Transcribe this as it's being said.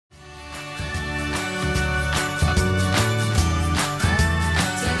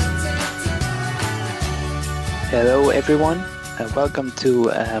Hello everyone, welcome to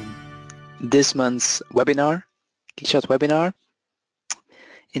this month's webinar, KeyShot webinar.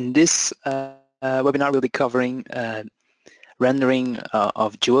 In this webinar we'll be covering rendering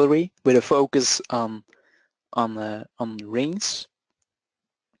of jewelry with a focus on rings.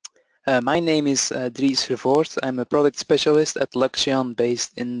 My name is Dries Vervoort. I'm a product specialist at Luxion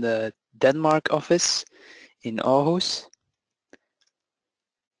based in the Denmark office in Aarhus.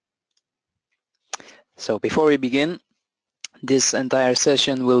 So before we begin, this entire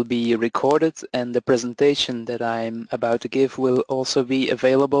session will be recorded and the presentation that I'm about to give will also be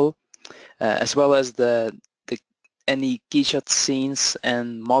available, as well as any KeyShot scenes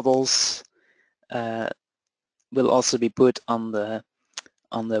and models will also be put on the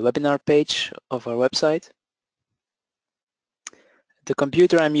webinar page of our website. The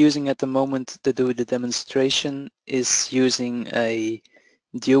computer I'm using at the moment to do the demonstration is using a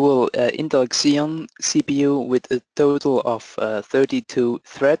dual Intel Xeon CPU with a total of 32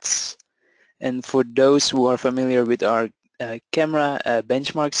 threads. And for those who are familiar with our camera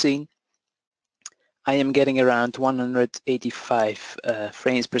benchmark scene, I am getting around 185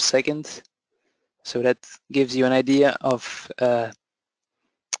 frames per second. So that gives you an idea of the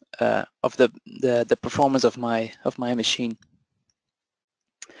performance of my machine.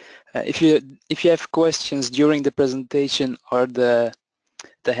 If you have questions during the presentation or the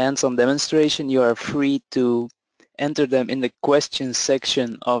hands-on demonstration, you are free to enter them in the questions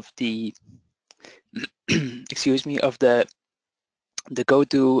section of the excuse me, of the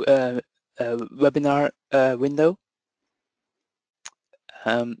go-to webinar window.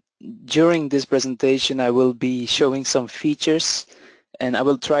 During this presentation I will be showing some features and I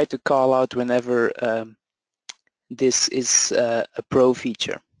will try to call out whenever this is a pro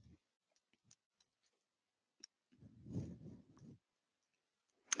feature.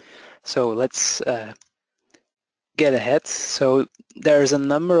 So let's get ahead. So there's a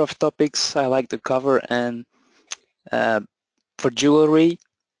number of topics I like to cover, and for jewelry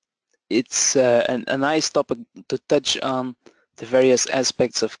it's a nice topic to touch on the various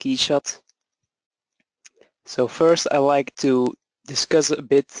aspects of KeyShot. So first I like to discuss a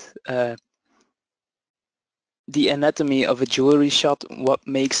bit the anatomy of a jewelry shot, what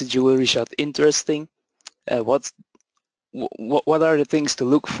makes a jewelry shot interesting, what are the things to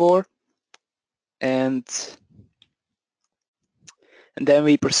look for, and then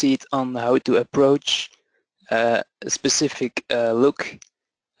we proceed on how to approach a specific look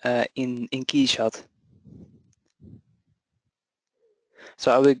in KeyShot.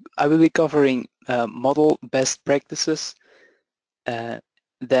 So I will be covering model best practices,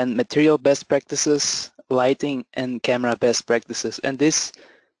 then material best practices, lighting, and camera best practices. And this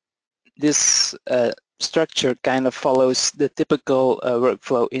structure kind of follows the typical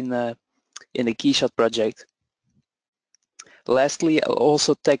workflow in a KeyShot project. Lastly, I'll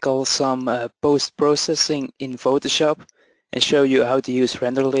also tackle some post-processing in Photoshop and show you how to use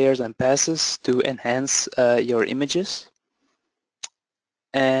render layers and passes to enhance your images.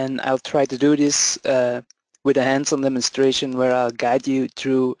 And I'll try to do this with a hands-on demonstration where I'll guide you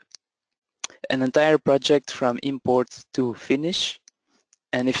through an entire project from import to finish.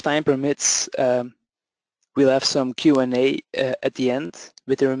 And if time permits, we'll have some Q&A at the end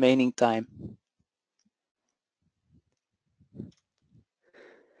with the remaining time.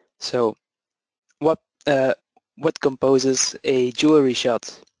 So what composes a jewelry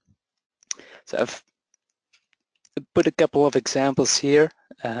shot? So I've put a couple of examples here.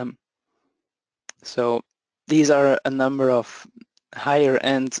 So these are a number of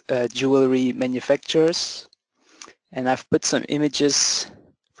higher-end jewelry manufacturers, and I've put some images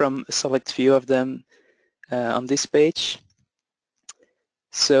from a select few of them on this page.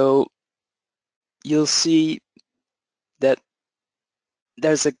 So you'll see that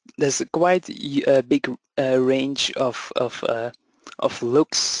there's a quite big range of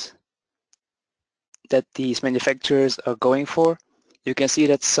looks that these manufacturers are going for. You can see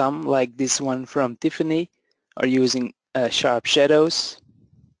that some, like this one from Tiffany, are using sharp shadows.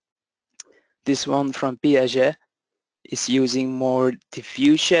 This one from Piaget is using more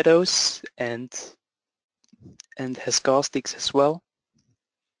diffuse shadows and has caustics as well.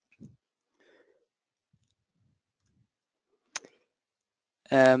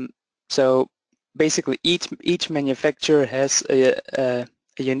 So basically each manufacturer has a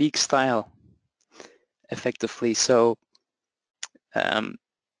unique style effectively. So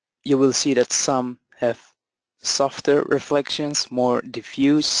you will see that some have softer reflections, more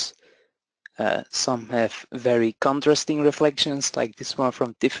diffuse. Some have very contrasting reflections, like this one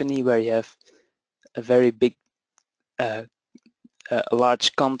from Tiffany, where you have a very big, a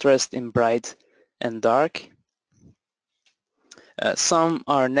large contrast in bright and dark. Some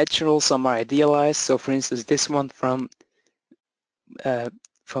are natural, some are idealized. So for instance, this one uh,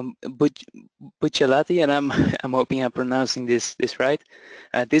 from Bucciolati, and I'm I'm hoping I'm pronouncing this right.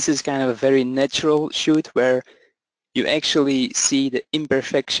 This is kind of a very natural shoot where you actually see the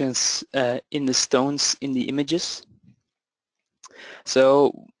imperfections in the stones in the images.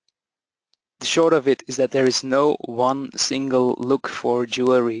 So the short of it is that there is no one single look for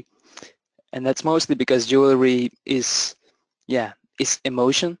jewelry, and that's mostly because jewelry is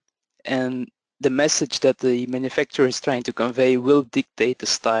emotion, and the message that the manufacturer is trying to convey will dictate the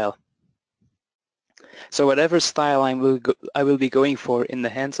style. So whatever style I will be going for in the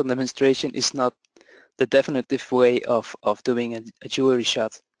hands-on demonstration is not the definitive way of doing a jewelry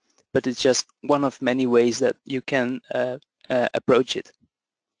shot, but it's just one of many ways that you can approach it.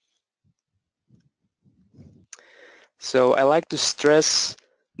 So I like to stress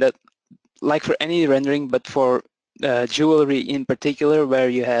that, like for any rendering, but for jewelry in particular, where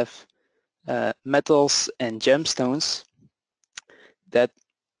you have metals and gemstones, that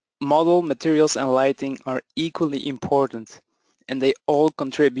model, materials, and lighting are equally important, and they all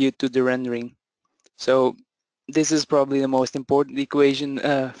contribute to the rendering. So this is probably the most important equation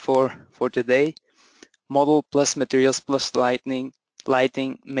for today. Model plus materials plus lighting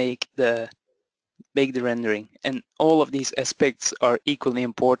make the rendering, and all of these aspects are equally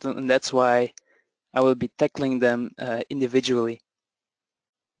important, and that's why I will be tackling them individually.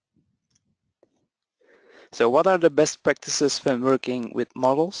 So what are the best practices when working with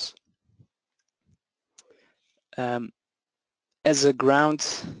models? Um, as a ground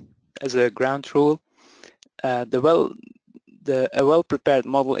rule, a well-prepared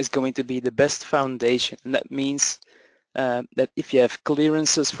model is going to be the best foundation, and that means that if you have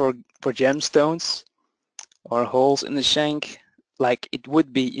clearances for gemstones or holes in the shank, like it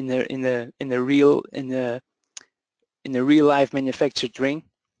would be in a real life manufactured ring,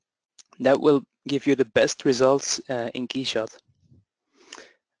 that will give you the best results in KeyShot.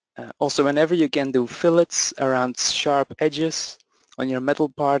 Also, whenever you can do fillets around sharp edges on your metal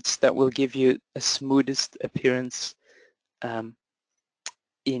parts, that will give you a smoothest appearance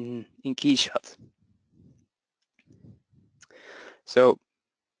in KeyShot. So,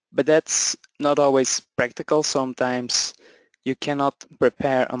 but that's not always practical. Sometimes you cannot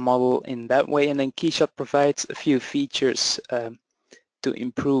prepare a model in that way, and then KeyShot provides a few features to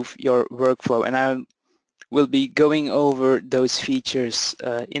improve your workflow, and I will be going over those features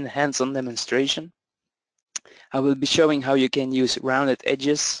in hands-on demonstration. I will be showing how you can use rounded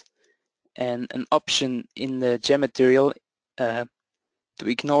edges and an option in the gem material to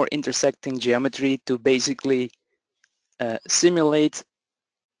ignore intersecting geometry to basically simulate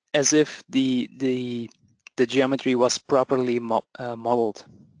as if the geometry was properly modeled.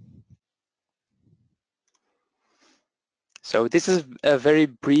 So this is a very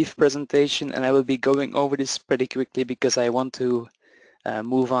brief presentation, and I will be going over this pretty quickly because I want to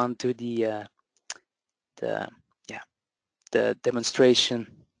move on to the demonstration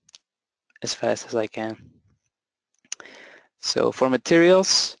as fast as I can. So for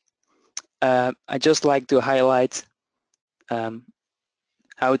materials, I just like to highlight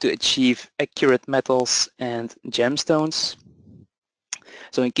how to achieve accurate metals and gemstones.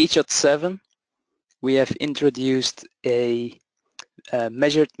 So in KeyShot 7, we have introduced a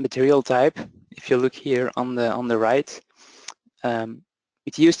measured material type. If you look here on the right,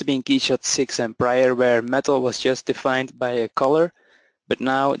 it used to be in KeyShot 6 and prior where metal was just defined by a color, but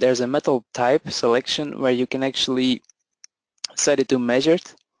now there's a metal type selection where you can actually set it to measured,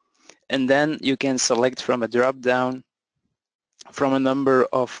 and then you can select from a drop-down from a number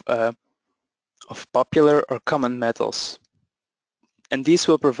of popular or common metals. And these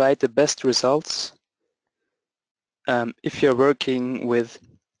will provide the best results if you're working with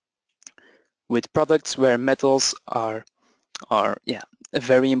products where metals are a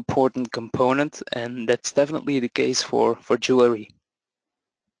very important component, and that's definitely the case for jewelry.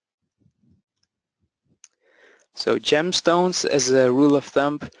 So gemstones, as a rule of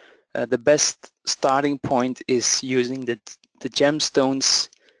thumb, the best starting point is using the gemstones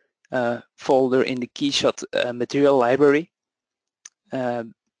folder in the KeyShot material library.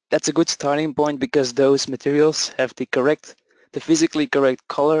 That's a good starting point because those materials have the physically correct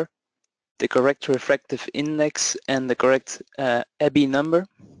color, the correct refractive index, and the correct Abbe number.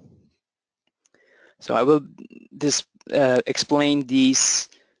 So I will explain these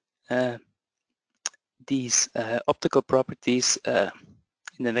optical properties in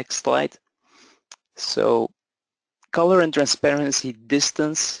the next slide. So color and transparency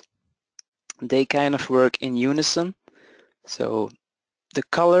distance, they kind of work in unison. So the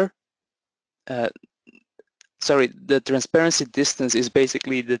color sorry, the transparency distance is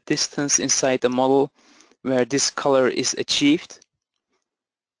basically the distance inside the model where this color is achieved.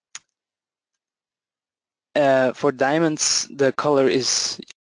 For diamonds, the color is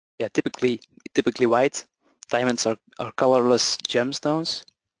typically white. Diamonds are colorless gemstones.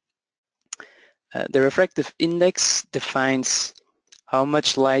 The refractive index defines how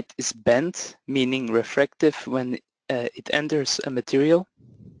much light is bent, meaning refractive, when it enters a material.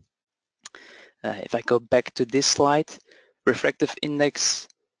 If I go back to this slide, refractive index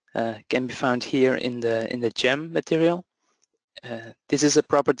can be found here in the gem material. This is a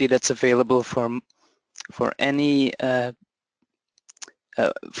property that's available for any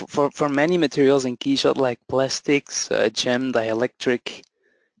for many materials in KeyShot, like plastics, gem, dielectric,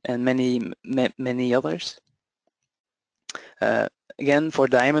 and many others. Again, for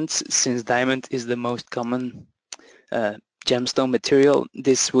diamonds, since diamond is the most common gemstone material,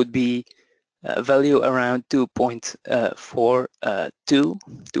 this would be a value around 2.42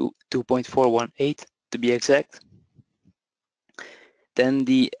 to 2.418 to be exact. Then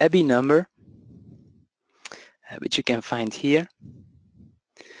the Abbey number, which you can find here.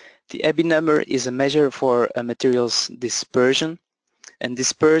 The Abbey number is a measure for a material's dispersion, and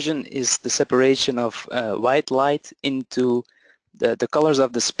dispersion is the separation of white light into the colors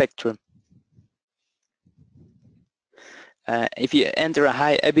of the spectrum. If you enter a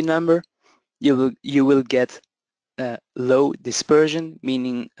high Abbey number, you will get low dispersion,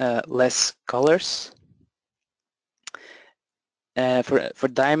 meaning less colors. For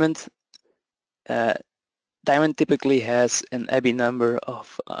diamond, diamond typically has an Abbey number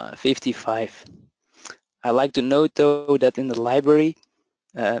of 55. I like to note though that in the library,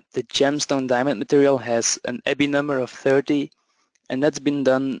 the gemstone diamond material has an Abbey number of 30, and that's been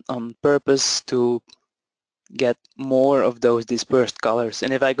done on purpose to get more of those dispersed colors.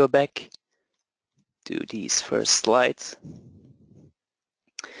 And if I go back to these first slides,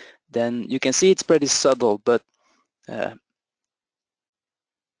 then you can see it's pretty subtle, but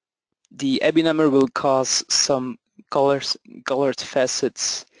the Abbey number will cause some colored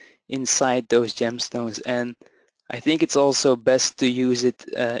facets inside those gemstones, and I think it's also best to use it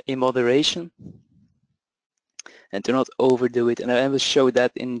in moderation and to not overdo it, and I will show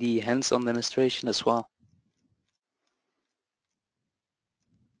that in the hands-on demonstration as well.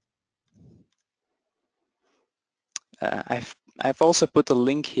 I've also put a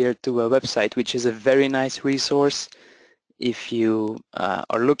link here to a website, which is a very nice resource if you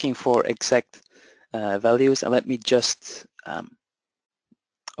are looking for exact values. And let me just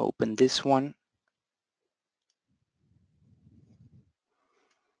open this one.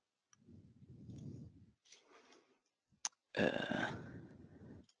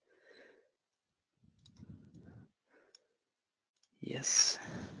 Yes.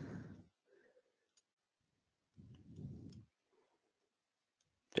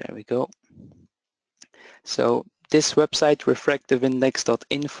 There we go. So this website,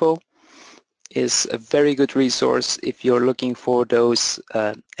 refractiveindex.info, is a very good resource if you're looking for those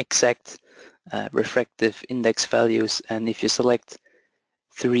exact refractive index values. And if you select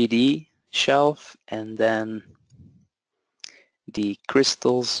 3D shelf and then the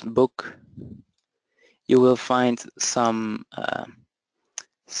crystals book, you will find some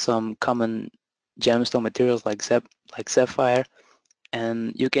common gemstone materials like sapphire,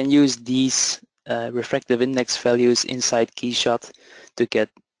 and you can use these refractive index values inside KeyShot to get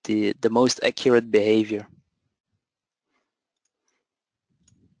the most accurate behavior.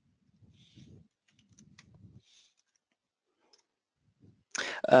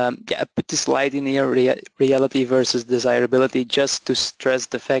 Yeah, I put this slide in here, reality versus desirability, just to stress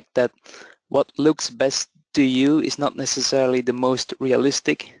the fact that what looks best to you is not necessarily the most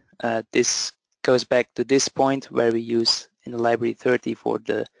realistic. This goes back to this point where we use in the library 30 for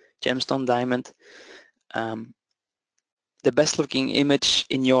the gemstone diamond. The best looking image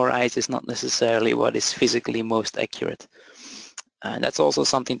in your eyes is not necessarily what is physically most accurate. And that's also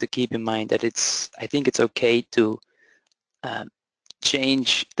something to keep in mind, that I think it's okay to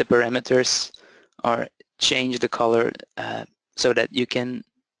change the parameters or change the color so that you can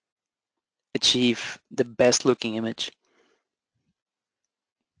achieve the best looking image.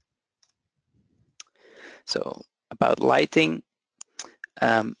 So about lighting,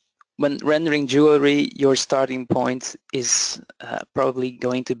 when rendering jewelry, your starting point is probably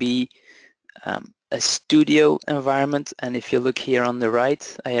going to be a studio environment. And if you look here on the right,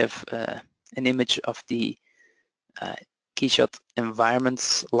 I have an image of the KeyShot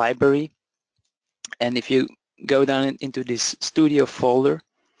environments library. And if you go down into this studio folder,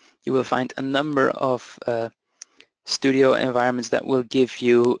 you will find a number of studio environments that will give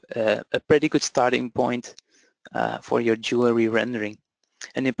you a pretty good starting point for your jewelry rendering.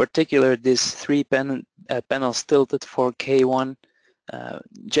 And in particular, this panels tilted for K1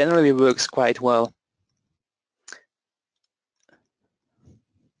 generally works quite well.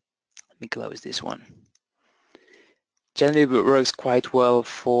 Let me close this one. Generally works quite well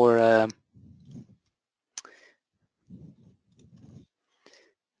for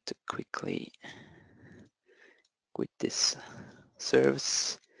to quickly quit this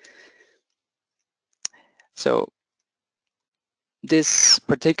service. So this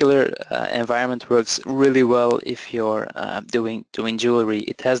particular environment works really well if you're doing jewelry.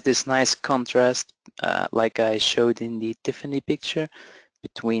 It has this nice contrast, like I showed in the Tiffany picture,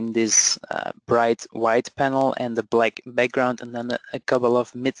 between this bright white panel and the black background, and then a couple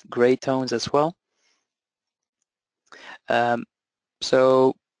of mid-gray tones as well.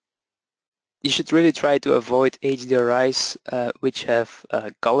 So you should really try to avoid HDRIs which have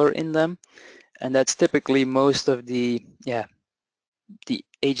color in them, and that's typically most of the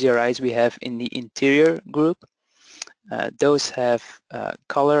HDRIs we have in the interior group. Those have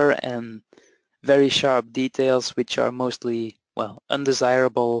color and very sharp details which are mostly, well,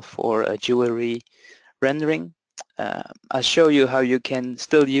 undesirable for jewelry rendering. I'll show you how you can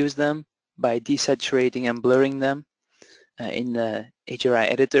still use them by desaturating and blurring them in the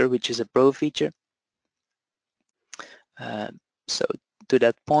HDRI editor, which is a pro feature. So to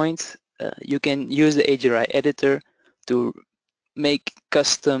that point, you can use the HDRI editor to make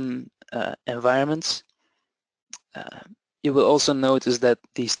custom environments. You will also notice that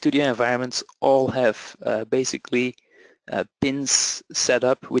the studio environments all have basically pins set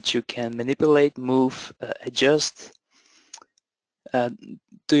up which you can manipulate, move, adjust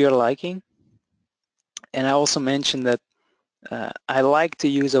to your liking. And I also mentioned that I like to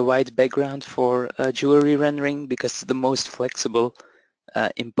use a white background for jewelry rendering because it's the most flexible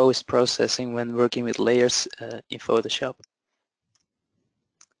in post-processing when working with layers in Photoshop.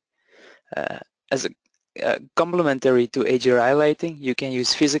 As a complementary to HDRI lighting, you can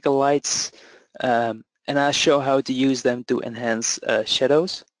use physical lights, and I'll show how to use them to enhance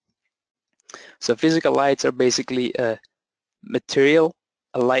shadows. So physical lights are basically a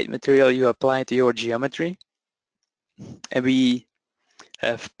light material you apply to your geometry, and we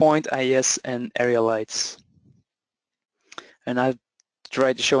have point, IS, and area lights. And I'll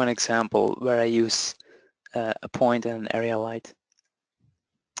try to show an example where I use a point and an area light.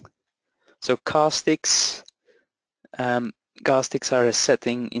 So caustics are a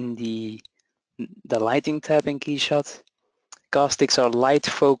setting in the lighting tab in KeyShot. Caustics are light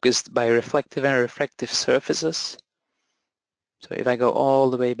focused by reflective and refractive surfaces. So if I go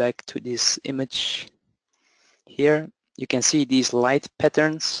all the way back to this image here, you can see these light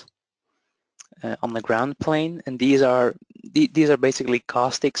patterns on the ground plane, and these are basically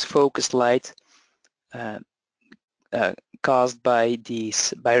caustics, focused light caused by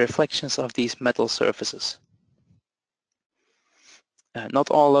reflections of these metal surfaces.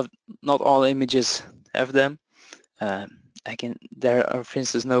 Not all images have them. There are, for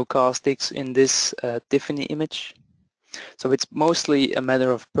instance, no caustics in this Tiffany image. So it's mostly a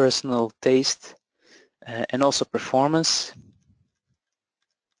matter of personal taste and also performance,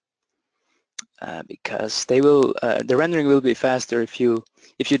 because the rendering will be faster if you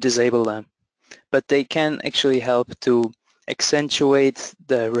disable them. But they can actually help to accentuate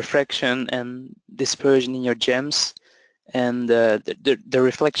the refraction and dispersion in your gems and the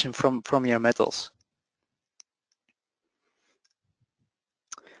reflection from your metals.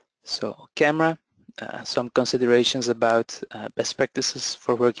 So camera, some considerations about best practices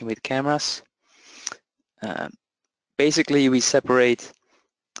for working with cameras. Basically, we separate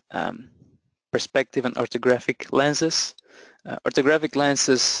perspective and orthographic lenses. Orthographic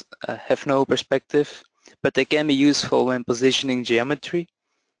lenses have no perspective, but they can be useful when positioning geometry,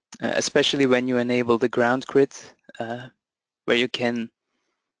 especially when you enable the ground grid, where you can,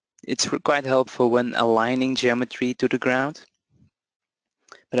 it's quite helpful when aligning geometry to the ground.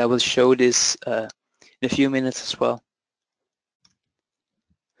 But I will show this in a few minutes as well.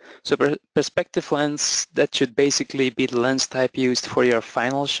 So perspective lens, that should basically be the lens type used for your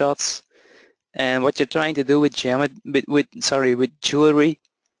final shots. And what you're trying to do with jewelry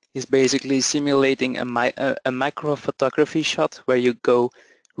is basically simulating a macro photography shot where you go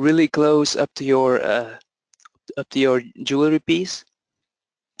really close up to your jewelry piece.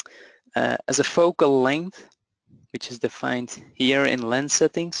 As a focal length, which is defined here in lens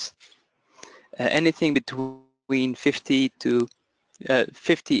settings, anything between 50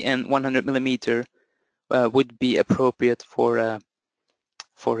 and 100 millimeter would be appropriate for a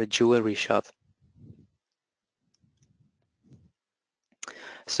jewelry shot.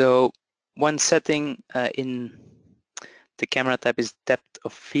 So one setting in the camera type is depth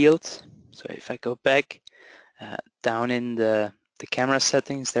of field. So if I go back down in the camera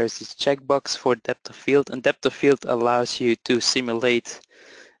settings, there's this checkbox for depth of field, and depth of field allows you to simulate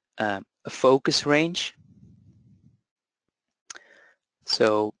a focus range.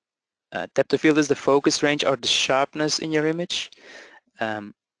 So depth of field is the focus range or the sharpness in your image.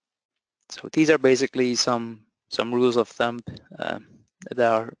 So these are basically some rules of thumb that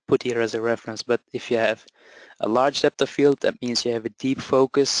are put here as a reference. But if you have a large depth of field, that means you have a deep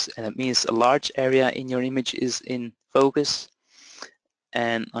focus, and it means a large area in your image is in focus.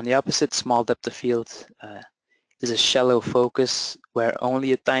 And on the opposite, small depth of field is a shallow focus where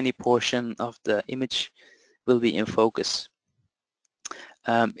only a tiny portion of the image will be in focus.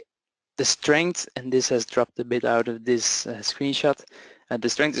 The strength, and this has dropped a bit out of this screenshot, the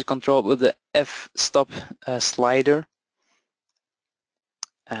strength is controlled with the f-stop slider,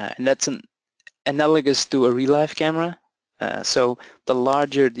 and that's analogous to a real-life camera. So the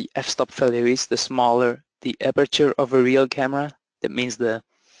larger the f-stop value is, the smaller the aperture of a real camera. That means the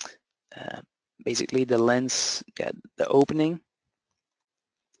basically the lens, the opening.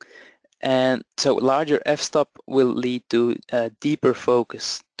 And so larger f-stop will lead to a deeper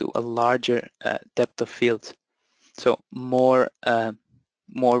focus, to a larger depth of field. So more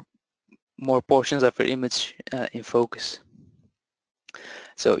portions of your image in focus.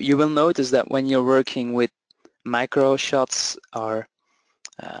 So you will notice that when you're working with micro shots, or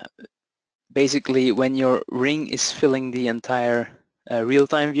basically when your ring is filling the entire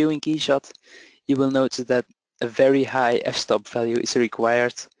real-time view in KeyShot, you will notice that a very high f-stop value is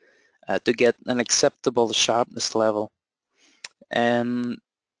required to get an acceptable sharpness level. And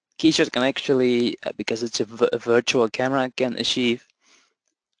KeyShot can actually, because it's a virtual camera, can achieve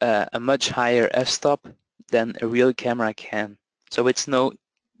a much higher f-stop than a real camera can. So it's no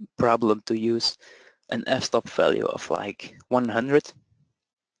problem to use an f-stop value of like 100.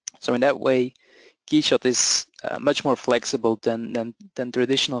 So in that way, KeyShot is much more flexible than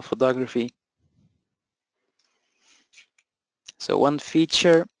traditional photography. So one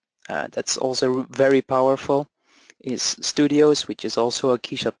feature that's also very powerful is Studios, which is also a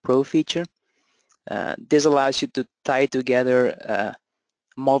KeyShot Pro feature. This allows you to tie together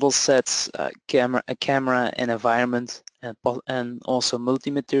model sets, a camera, an environment, and also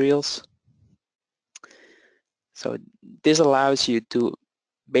multi-materials. So this allows you to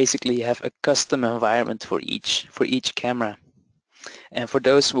basically have a custom environment for each camera. And for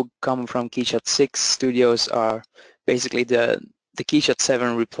those who come from KeyShot 6, Studios are basically the KeyShot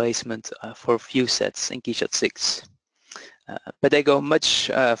 7 replacement for view sets in KeyShot 6. But they go much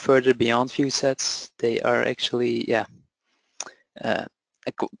further beyond view sets. They are actually,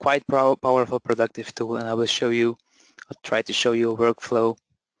 a quite powerful productive tool, and I will show you, I'll try to show you a workflow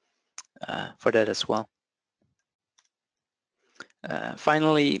for that as well.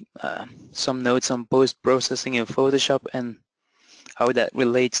 Finally, some notes on post-processing in Photoshop and how that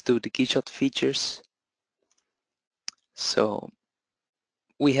relates to the KeyShot features. So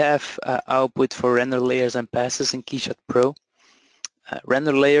we have output for render layers and passes in KeyShot Pro.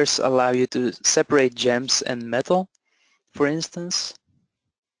 Render layers allow you to separate gems and metal, for instance.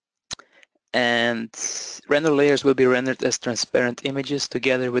 And render layers will be rendered as transparent images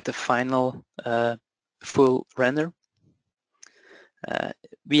together with the final full render.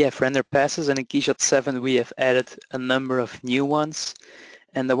 We have render passes, and in KeyShot 7 we have added a number of new ones.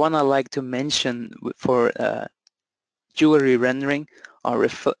 And the one I like to mention for jewelry rendering are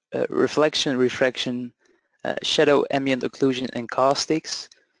reflection, refraction, shadow, ambient occlusion, and caustics.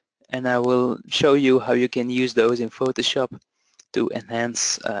 And I will show you how you can use those in Photoshop to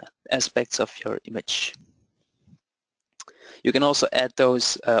enhance aspects of your image. You can also add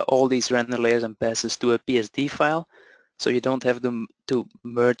those all these render layers and passes to a PSD file, so you don't have to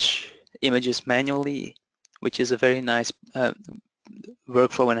merge images manually, which is a very nice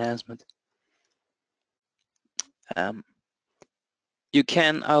workflow enhancement. You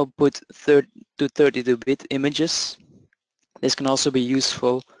can output 32-bit images. This can also be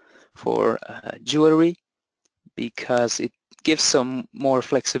useful for jewelry because it gives some more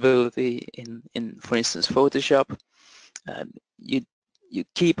flexibility in for instance, Photoshop. You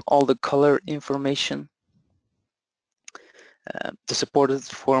keep all the color information. The supported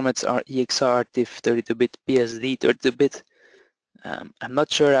formats are EXR, TIFF 32-bit, PSD 32-bit. I'm not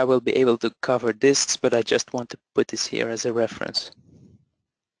sure I will be able to cover this, but I just want to put this here as a reference.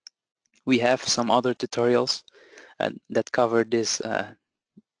 We have some other tutorials that cover this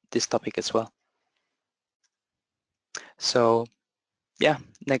this topic as well. So yeah,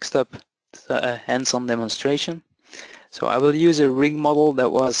 next up, a hands-on demonstration. So I will use a rig model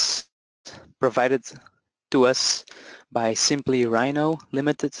that was provided to us by Simply Rhino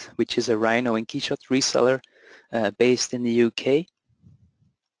Limited, which is a Rhino and KeyShot reseller based in the UK.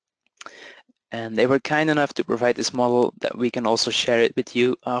 And they were kind enough to provide this model that we can also share it with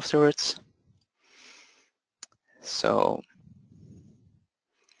you afterwards. So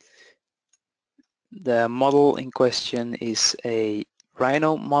the model in question is a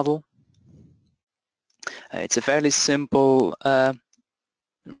Rhino model. It's a fairly simple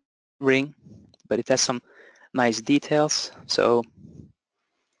ring, but it has some nice details. So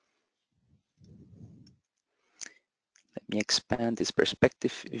let me expand this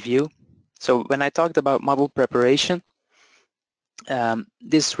perspective view. So when I talked about model preparation,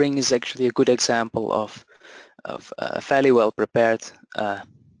 this ring is actually a good example of a fairly well prepared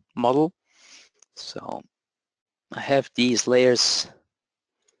model. So I have these layers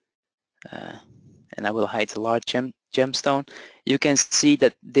and I will hide the large gemstone. You can see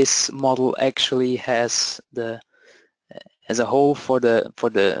that this model actually has the as a whole for the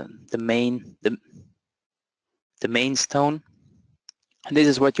main stone. And this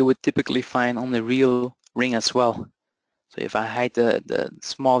is what you would typically find on the real ring as well. So if I hide the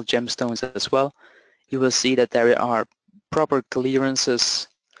small gemstones as well, you will see that there are proper clearances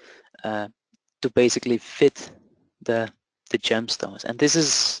to basically fit the gemstones. And this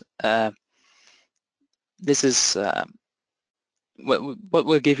is what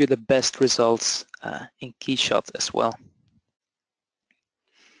will give you the best results in KeyShot as well.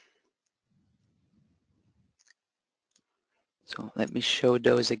 So let me show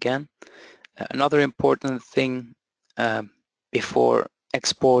those again. Another important thing before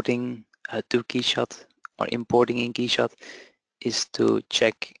exporting to KeyShot or importing in KeyShot is to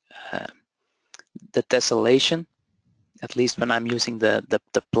check the tessellation, at least when I'm using the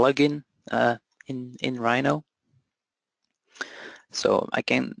plugin in Rhino. So I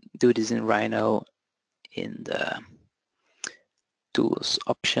can do this in Rhino in the tools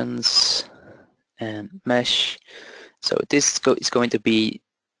options and mesh. So this is going to be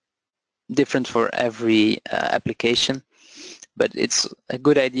different for every application, but it's a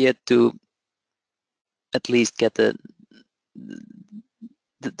good idea to at least get the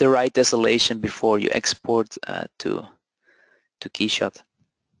right tessellation before you export to KeyShot.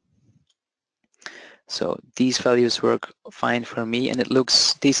 So these values work fine for me, and it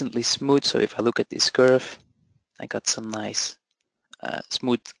looks decently smooth. So if I look at this curve, I got some nice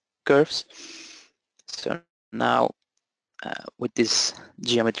smooth curves. So now with this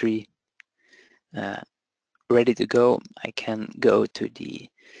geometry ready to go, I can go to the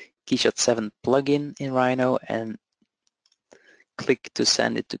KeyShot 7 plugin in Rhino and click to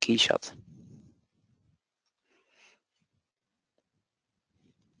send it to KeyShot.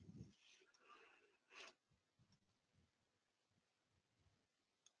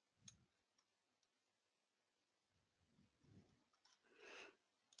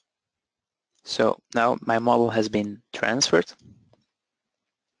 So now my model has been transferred.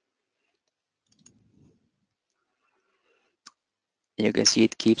 You can see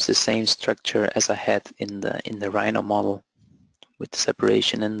it keeps the same structure as I had in the Rhino model, with the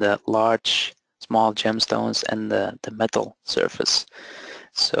separation in the large, small gemstones and the metal surface.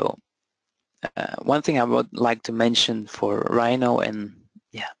 So one thing I would like to mention for Rhino, and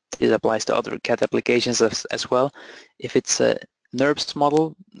yeah, this applies to other CAD applications as well. If it's a NURBS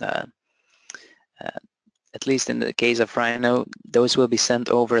model, at least in the case of Rhino, those will be sent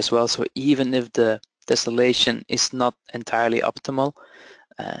over as well. So even if the tessellation is not entirely optimal,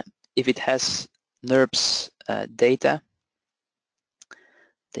 if it has NURBS data,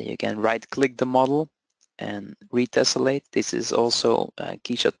 then you can right-click the model and retessellate. This is also a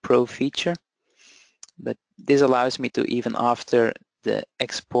KeyShot Pro feature, but this allows me to, even after the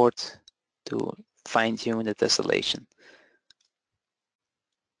export, to fine-tune the tessellation.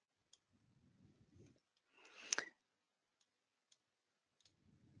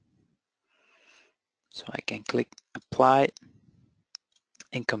 So I can click apply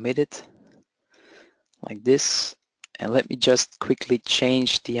and commit it like this. And let me just quickly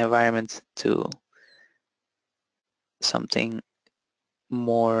change the environment to something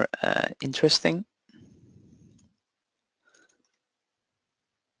more interesting.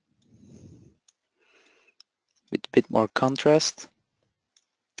 With a bit more contrast.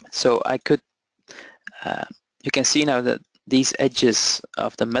 So I could, you can see now that these edges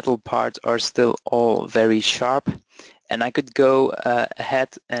of the metal part are still all very sharp, and I could go ahead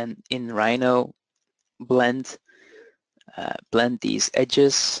and in Rhino blend these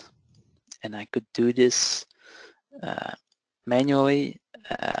edges, and I could do this manually,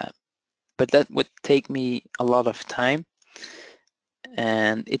 but that would take me a lot of time.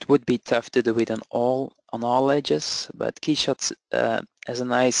 and it would be tough to do it on all edges, but KeyShot has a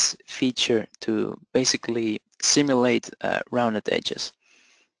nice feature to basically simulate rounded edges.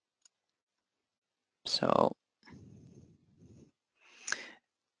 So,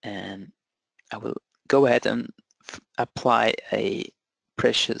 and I will go ahead and apply a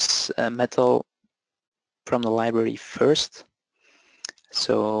precious metal from the library first.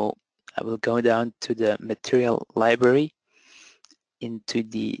 So I will go down to the material library, into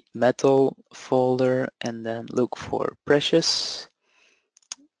the metal folder, and then look for precious,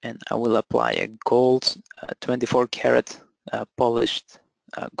 and I will apply a gold 24 karat polished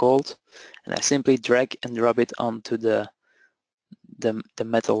gold, and I simply drag and drop it onto the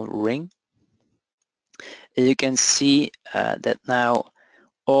metal ring. And you can see that now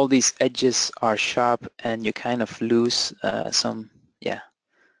all these edges are sharp, and you kind of lose some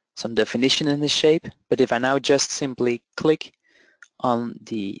definition in the shape. But if I now just simply click on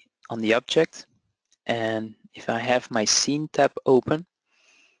the object, and if I have my scene tab open,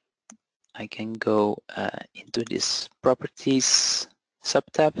 I can go into this properties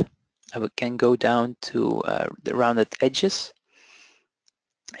subtab. I can go down to the rounded edges,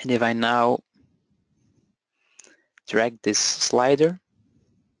 and if I now drag this slider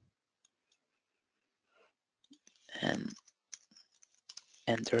and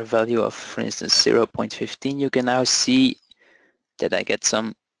enter a value of, for instance, 0.15, you can now see that I get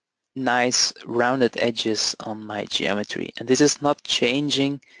some nice rounded edges on my geometry. And this is not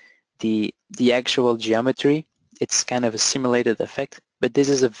changing the actual geometry. It's kind of a simulated effect, but this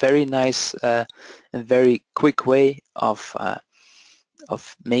is a very nice and very quick way of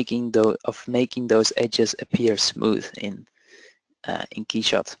making those edges appear smooth in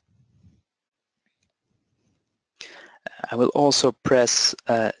KeyShot. I will also press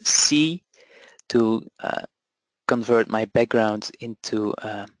C to convert my background into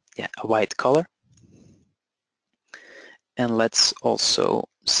a white color. And let's also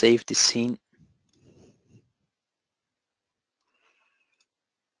save the scene.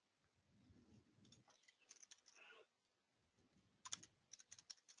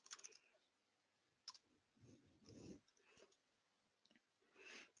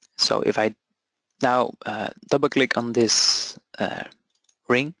 So if I now double click on this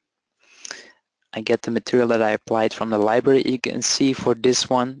ring, I get the material that I applied from the library. You can see for this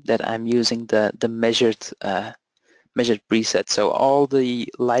one that I'm using the measured preset. So all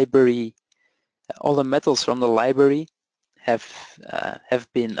the metals from the library have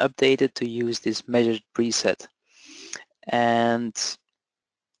been updated to use this measured preset. And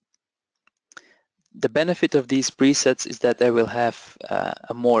the benefit of these presets is that they will have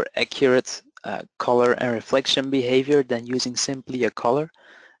a more accurate color and reflection behavior than using simply a color.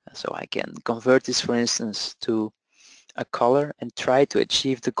 So I can convert this, for instance, to a color and try to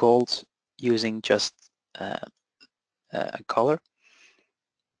achieve the gold using just a color.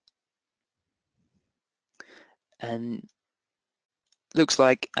 And looks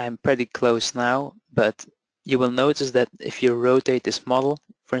like I'm pretty close now, but you will notice that if you rotate this model,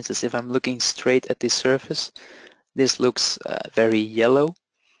 for instance, if I'm looking straight at this surface, this looks very yellow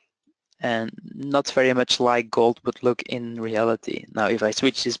and not very much like gold would look in reality. Now if I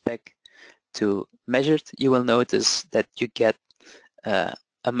switch this back to measured, you will notice that you get a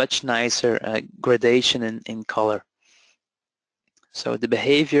much nicer gradation in color. So the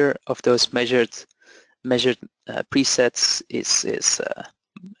behavior of those measured presets is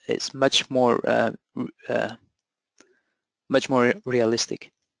much more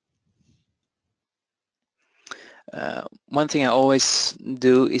realistic. One thing I always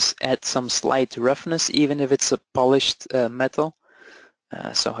do is add some slight roughness, even if it's a polished metal.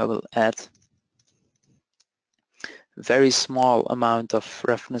 So I will add a very small amount of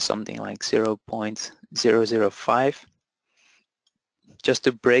roughness, something like 0.005, just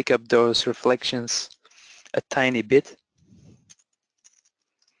to break up those reflections a tiny bit.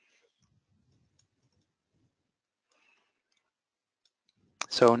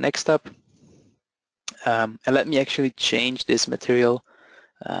 So next up, and let me actually change this material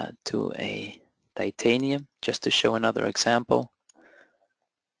to a titanium, just to show another example.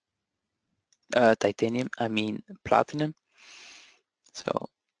 Titanium, I mean platinum. So,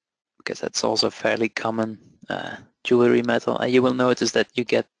 because that's also a fairly common jewelry metal, and you will notice that you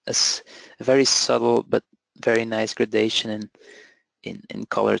get a very subtle but very nice gradation in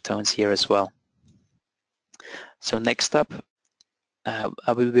color tones here as well. So next up,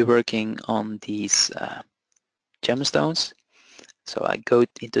 I will be working on these gemstones. So I go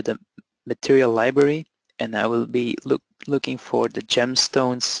into the material library, and I will be looking for the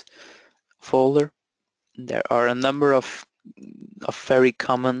gemstones folder. There are a number of of very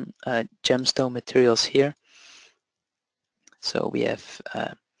common gemstone materials here. So we have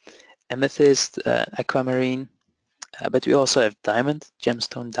amethyst, aquamarine, but we also have diamond,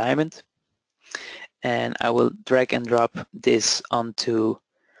 gemstone diamond. And I will drag and drop this onto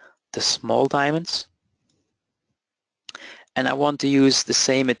the small diamonds. And I want to use the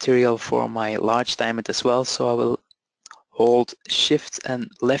same material for my large diamond as well, so I will hold shift and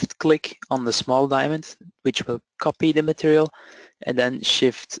left click on the small diamond, which will copy the material, and then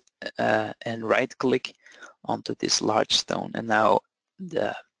shift and right click onto this large stone. And now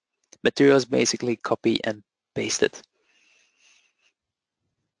the material is basically copy and pasted.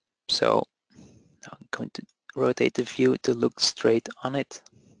 So I'm going to rotate the view to look straight on it.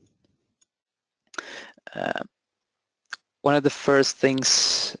 One of the first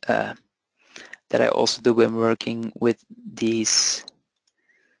things that I also do when working with these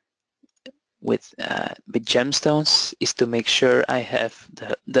with gemstones is to make sure I have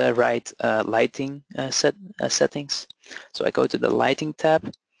the right lighting settings. So I go to the lighting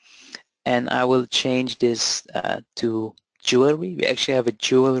tab and I will change this to jewelry. We actually have a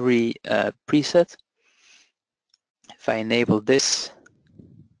jewelry preset. If I enable this,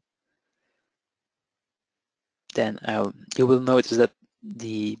 then you will notice that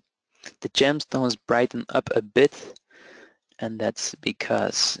the gemstones brighten up a bit, and that's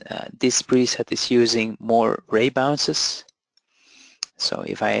because this preset is using more ray bounces. So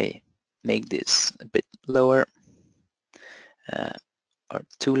if I make this a bit lower or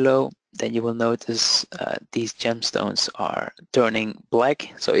too low, then you will notice these gemstones are turning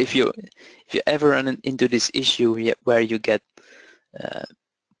black. So if you ever run into this issue where you get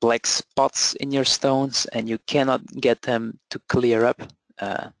black spots in your stones and you cannot get them to clear up,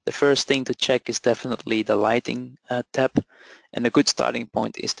 the first thing to check is definitely the lighting tab, and a good starting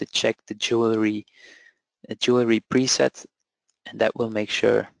point is to check the jewelry preset, and that will make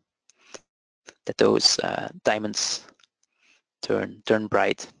sure that those diamonds turn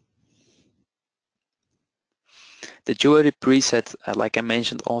bright. The jewelry preset, like I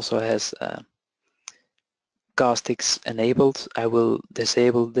mentioned, also has caustics enabled. I will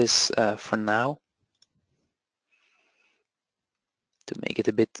disable this for now to make it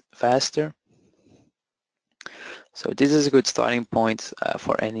a bit faster. So this is a good starting point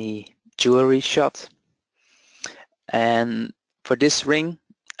for any jewelry shot. And for this ring,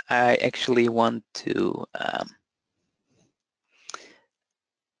 I actually want to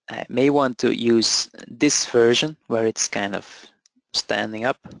I may want to use this version where it's kind of standing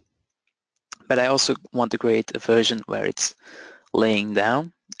up, but I also want to create a version where it's laying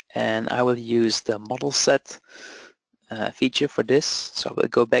down, and I will use the model set feature for this. So I will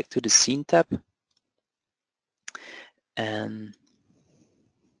go back to the scene tab, and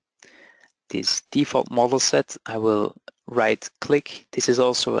this default model set, I will right click. This is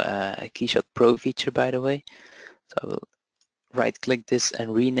also a KeyShot Pro feature, by the way. So I will right click this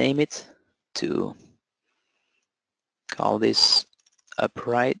and rename it to call this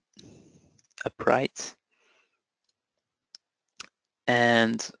upright,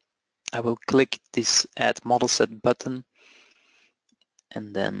 and I will click this add model set button,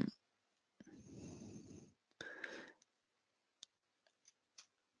 and then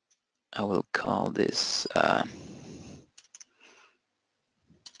I will call this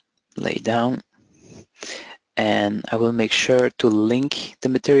lay down, and I will make sure to link the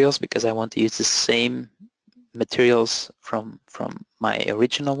materials because I want to use the same materials from my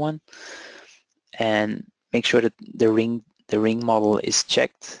original one, and make sure that the ring model is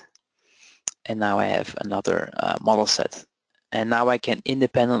checked. And now I have another model set, and now I can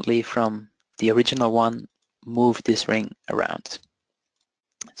independently from the original one move this ring around.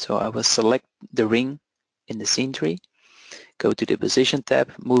 So I will select the ring in the scene tree, go to the position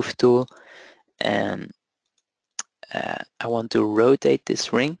tab, move tool, and I want to rotate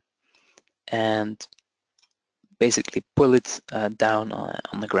this ring and basically pull it down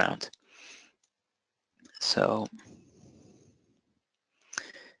on the ground. So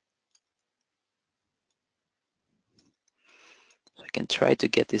I can try to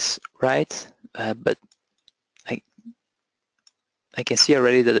get this right, but I can see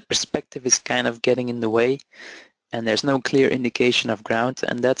already that the perspective is kind of getting in the way and there's no clear indication of ground,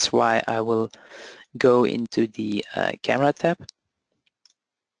 and that's why I will go into the camera tab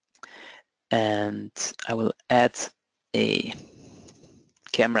and I will add a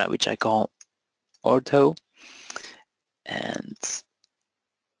camera which I call ortho, and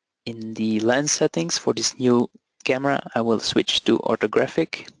in the lens settings for this new camera I will switch to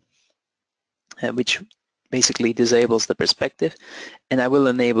orthographic, which basically disables the perspective, and I will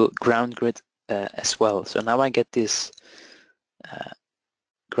enable ground grid as well. So now I get this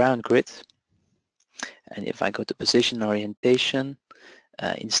ground grid. And if I go to position orientation,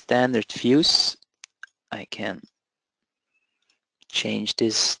 in standard views, I can change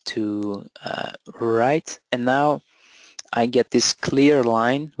this to right, and now I get this clear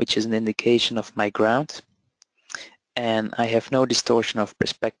line, which is an indication of my ground, and I have no distortion of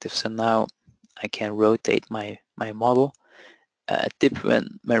perspective. So now I can rotate my model. A tip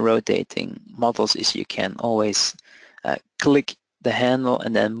when rotating models is you can always click the handle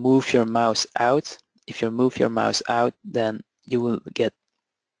and then move your mouse out. If you move your mouse out, then you will get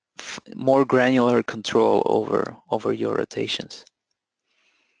more granular control over your rotations.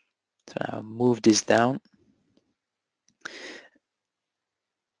 So I'll move this down.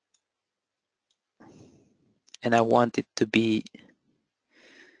 And I want it to be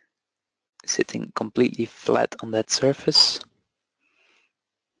sitting completely flat on that surface.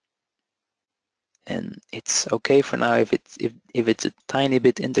 And it's okay for now if it's a tiny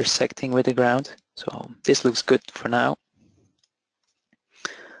bit intersecting with the ground. So this looks good for now.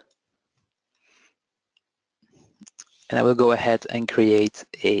 And I will go ahead and create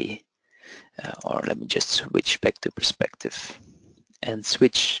a, or let me just switch back to perspective and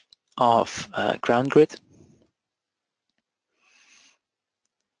switch off ground grid.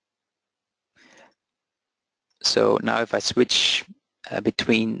 So now if I switch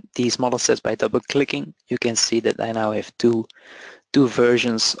between these model sets by double clicking, you can see that I now have two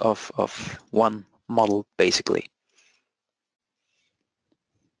versions of one model basically.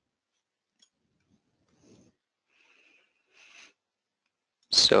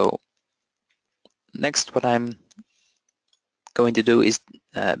 So next what I'm going to do is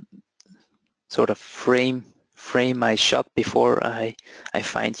sort of frame my shot before I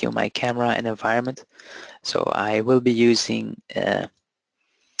fine-tune my camera and environment. So I will be using an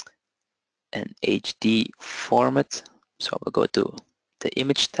HD format. So I will go to the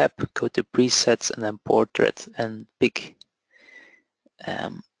image tab, go to presets, and then portrait, and pick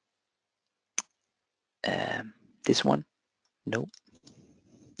this one. No,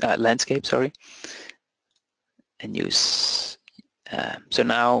 landscape. Sorry, and use. So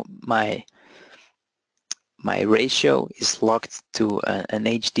now my ratio is locked to an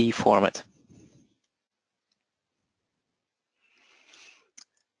HD format.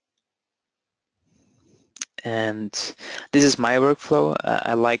 And this is my workflow.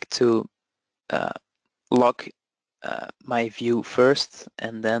 I like to lock my view first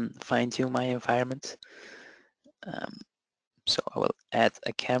and then fine-tune my environment. So I will add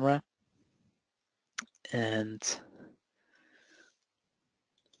a camera, and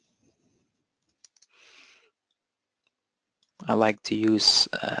I like to use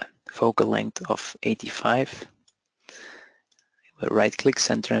focal length of 85. I will right-click,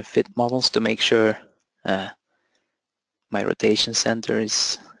 center and fit models to make sure my rotation center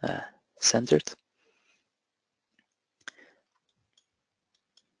is centered.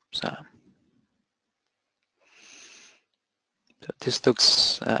 So this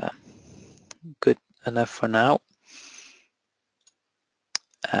looks good enough for now.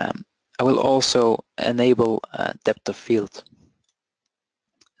 I will also enable depth of field.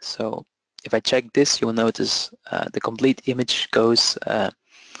 So if I check this, you'll notice the complete image goes,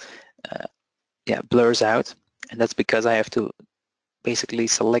 blurs out, and that's because I have to basically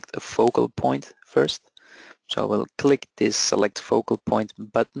select a focal point first. So I will click this select focal point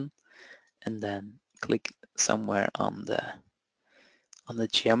button and then click somewhere on the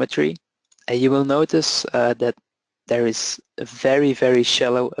geometry. And you will notice that there is a very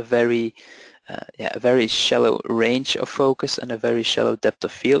shallow, a very shallow range of focus and a very shallow depth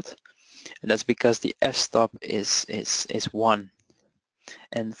of field, and that's because the f-stop is 1.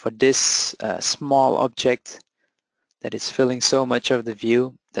 And for this small object that is filling so much of the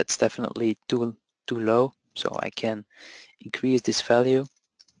view, that's definitely too low. So I can increase this value,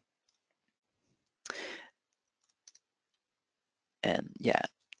 and yeah,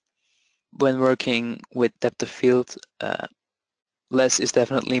 when working with depth of field, less is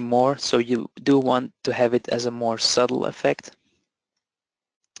definitely more, so you do want to have it as a more subtle effect.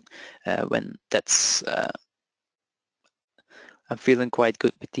 When that's I'm feeling quite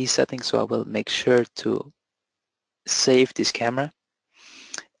good with these settings, so I will make sure to save this camera,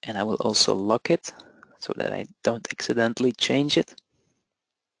 and I will also lock it so that I don't accidentally change it.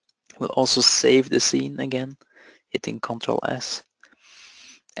 I will also save the scene again, hitting Ctrl S,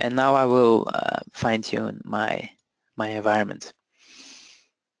 and now I will fine-tune my environment.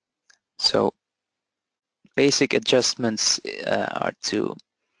 So basic adjustments are to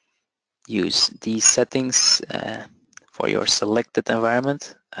use these settings for your selected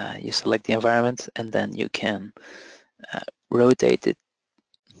environment. You select the environment, and then you can rotate it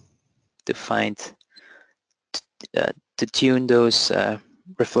to to tune those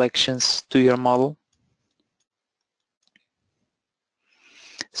reflections to your model.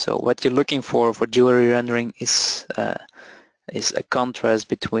 So what you're looking for jewelry rendering is a contrast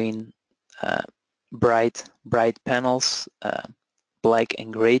between bright panels, black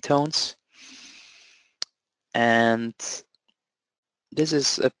and gray tones, and this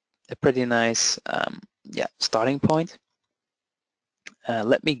is a pretty nice starting point.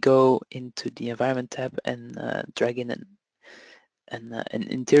 Let me go into the environment tab and drag in an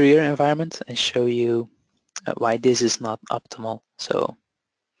interior environment and show you why this is not optimal. So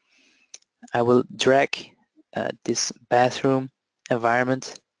I will drag this bathroom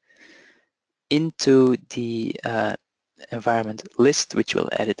environment into the environment list, which will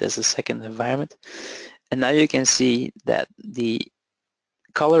add it as a second environment. And now you can see that the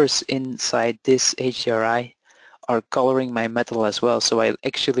colors inside this HDRI are coloring my metal as well. So I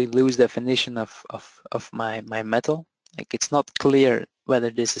actually lose definition of my metal. Like, it's not clear whether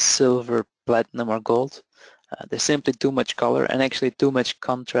this is silver, platinum, or gold. There's simply too much color and actually too much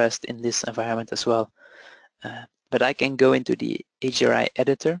contrast in this environment as well. But I can go into the HDRI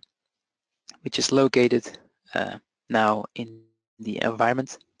editor, which is located now in the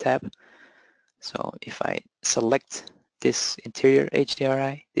environment tab. So if I select this interior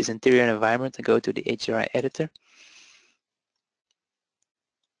HDRI, this interior environment, and go to the HDRI editor,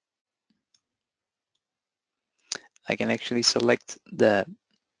 I can actually select the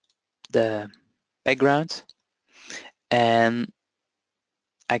background, and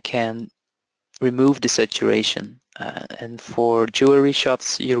I can remove the saturation. And for jewelry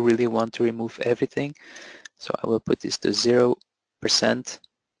shots, you really want to remove everything. So I will put this to 0%.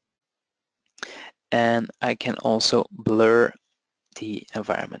 And I can also blur the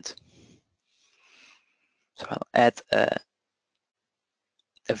environment. So I'll add a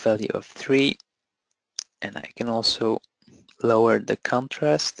value of 3, and I can also lower the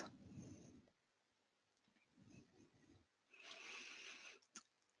contrast.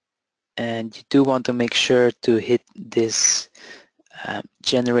 And you do want to make sure to hit this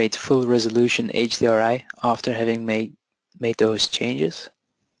generate full resolution HDRI after having made those changes.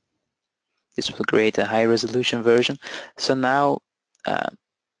 This will create a high resolution version. So now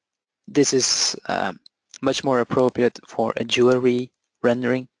this is much more appropriate for a jewelry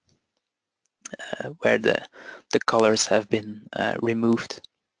rendering where the colors have been removed.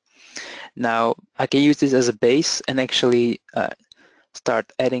 Now I can use this as a base and actually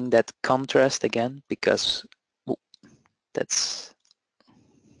start adding that contrast again, because that's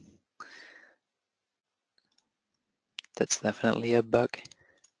definitely a bug.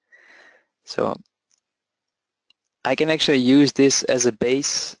 So I can actually use this as a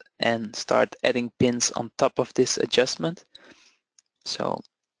base and start adding pins on top of this adjustment. So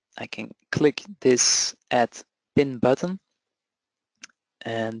I can click this add pin button,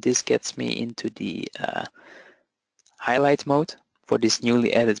 and this gets me into the highlight mode for this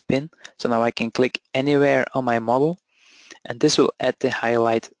newly added pin. So now I can click anywhere on my model, and this will add the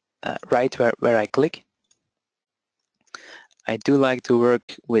highlight right where I click. I do like to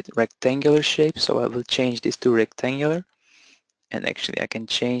work with rectangular shapes, so I will change this to rectangular, and actually I can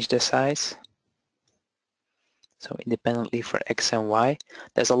change the size. So independently for X and Y.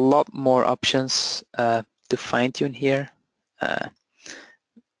 There's a lot more options to fine-tune here.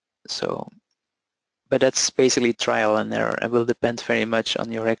 But that's basically trial and error. It will depend very much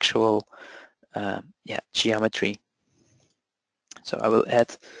on your actual geometry. So I will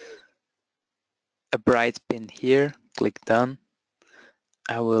add a bright pin here, click done.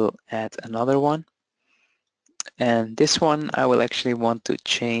 I will add another one. And this one I will actually want to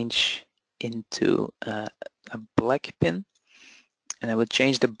change into a black pin. And I will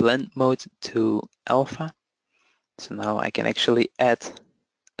change the blend mode to alpha. So now I can actually add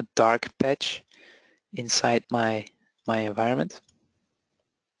a dark patch inside my environment.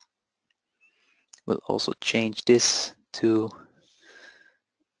 We'll also change this to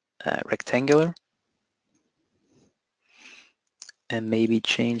rectangular, and maybe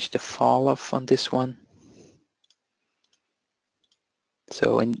change the fall off on this one.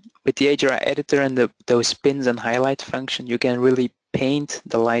 So with the HDRI editor and those pins and highlight function, you can really paint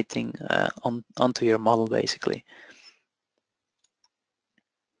the lighting onto your model basically.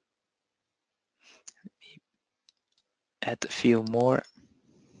 Add a few more.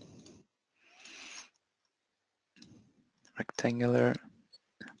 Rectangular.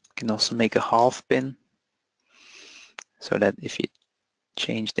 You can also make a half pin, so that if you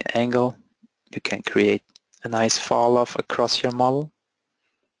change the angle, you can create a nice fall off across your model.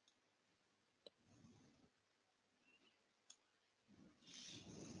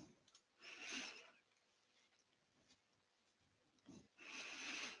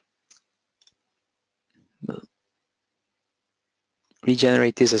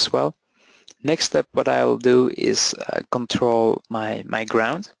 regenerate this as well. Next step, what I'll do is control my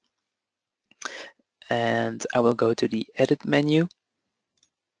ground, and I will go to the edit menu,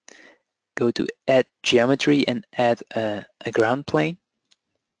 go to add geometry and add a ground plane.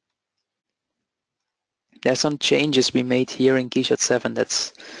 There's some changes we made here in KeyShot 7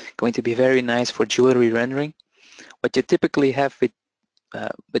 that's going to be very nice for jewelry rendering. What you typically have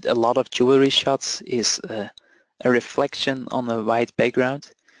with a lot of jewelry shots is a reflection on a white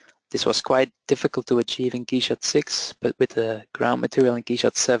background. This was quite difficult to achieve in KeyShot 6, but with the ground material in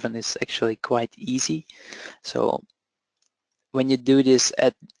KeyShot 7 it's actually quite easy. So when you do this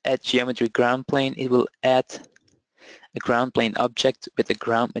add geometry ground plane, it will add a ground plane object with the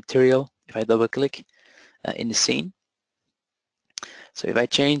ground material if I double click in the scene. So if I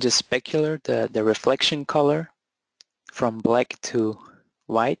change the specular, the reflection color from black to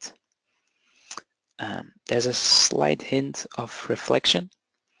white, there's a slight hint of reflection.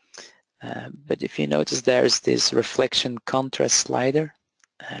 But if you notice, there's this reflection contrast slider.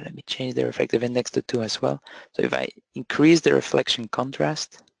 Let me change the refractive index to 2 as well. So if I increase the reflection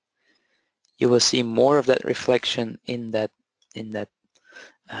contrast, you will see more of that reflection in that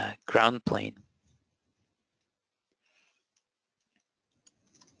ground plane.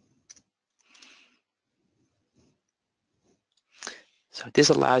 So this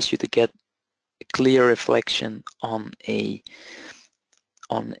allows you to get a clear reflection on a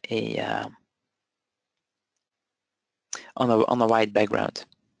white background.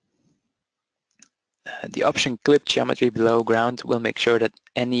 The option clip geometry below ground will make sure that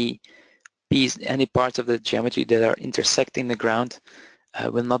any parts of the geometry that are intersecting the ground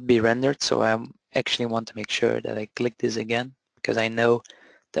will not be rendered. So I actually want to make sure that I click this again, because I know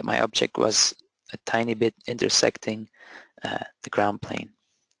that my object was a tiny bit intersecting the ground plane.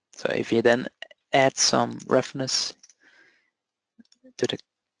 So if you then add some roughness to the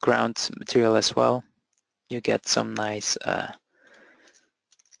ground material as well, you get some nice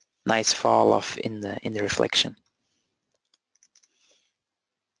nice fall off in the reflection.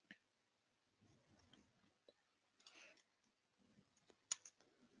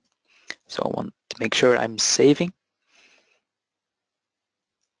 So I want to make sure I'm saving.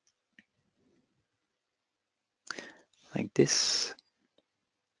 Like this.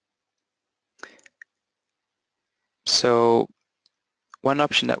 So one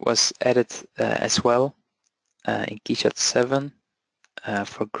option that was added as well in KeyShot 7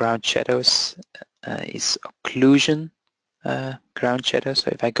 for ground shadows is occlusion ground shadow. So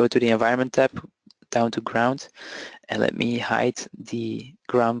if I go to the environment tab, down to ground, and let me hide the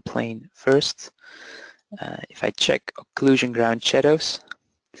ground plane first. If I check occlusion ground shadows,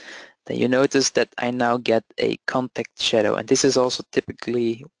 then you notice that I now get a contact shadow, and this is also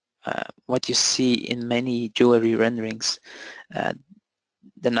typically what you see in many jewelry renderings.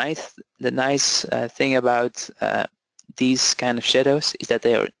 The nice thing about these kind of shadows is that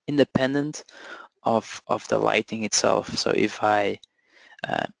they are independent of the lighting itself. So if I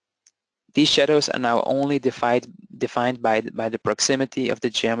these shadows are now only defined by the proximity of the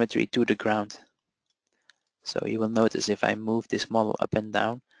geometry to the ground. So you will notice if I move this model up and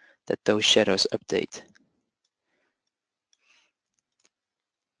down that those shadows update.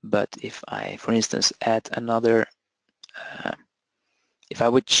 But if I, for instance, add another, if I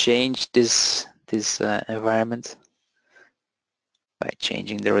would change this environment by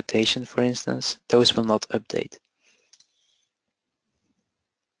changing the rotation, for instance, those will not update.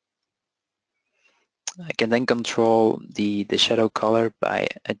 I can then control the shadow color by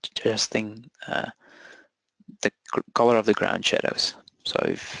adjusting the color of the ground shadows. So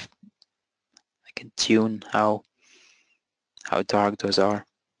if I can tune how dark those are.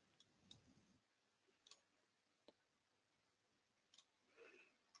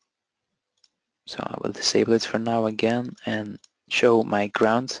 So I will disable it for now again and show my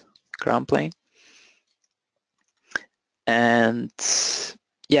ground plane. And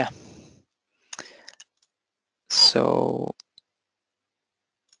yeah, so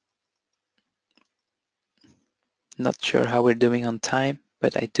not sure how we're doing on time,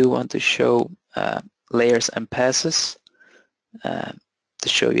 but I do want to show layers and passes to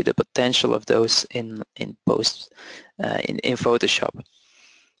show you the potential of those in post in Photoshop.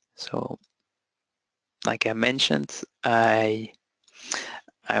 So like I mentioned, I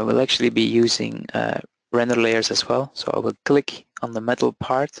will actually be using render layers as well. So I will click on the metal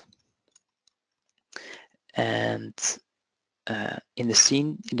part, and in the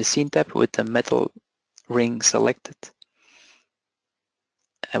scene tab with the metal ring selected,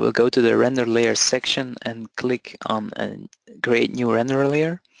 I will go to the render layer section and click on create new render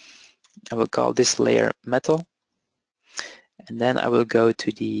layer. I will call this layer metal, And then I will go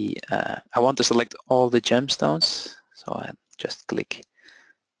to the, I want to select all the gemstones. So I just click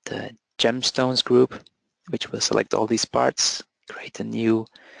the gemstones group, which will select all these parts, create a new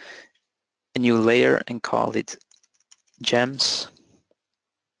layer and call it gems.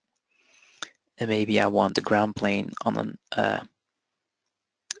 And maybe I want the ground plane on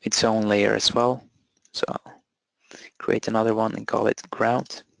its own layer as well. So I'll create another one and call it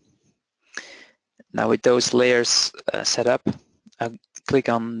ground. Now with those layers set up, I'll click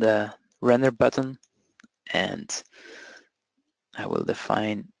on the render button and I will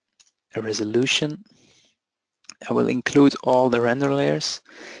define a resolution. I will include all the render layers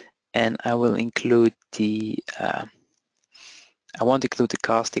and I will include the, I won't include the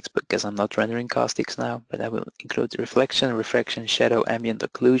caustics because I'm not rendering caustics now, but I will include the reflection, refraction, shadow, ambient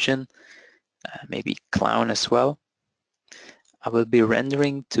occlusion, maybe clown as well. I will be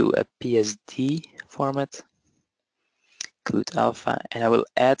rendering to a PSD format, include alpha, and I will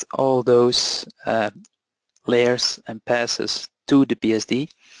add all those layers and passes to the PSD.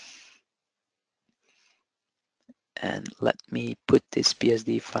 And let me put this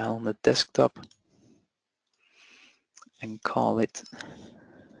PSD file on the desktop and call it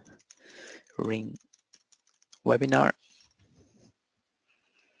ring webinar.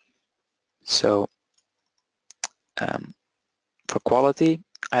 So for quality,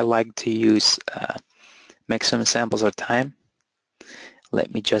 I like to use maximum samples or time.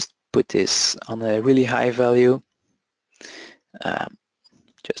 Let me just put this on a really high value.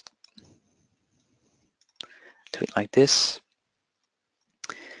 Just do it like this.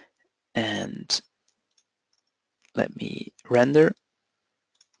 And let me render.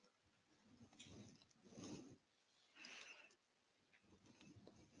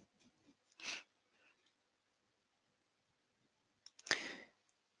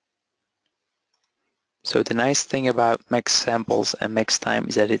 So the nice thing about max samples and max time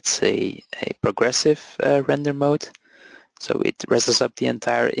is that it's a progressive render mode. So it renders up the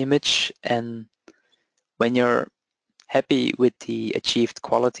entire image, and when you're happy with the achieved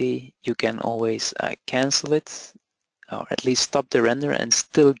quality, you can always cancel it or at least stop the render and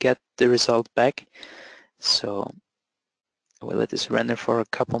still get the result back. So we'll let this render for a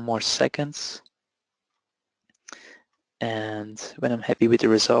couple more seconds. And when I'm happy with the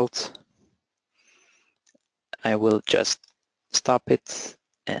result, I will just stop it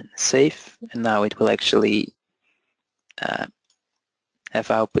and save. And now it will actually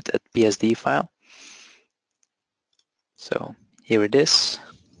have output at PSD file. So here it is.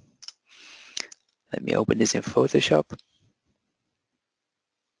 Let me open this in Photoshop.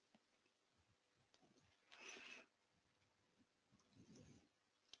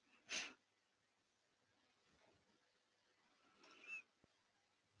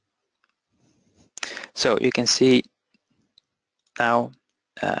 So you can see now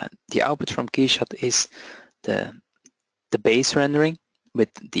the output from KeyShot is the base rendering with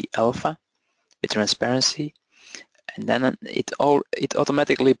the alpha, with transparency, and then it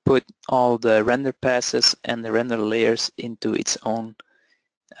automatically put all the render passes and the render layers into its own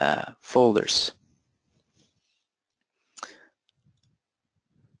folders.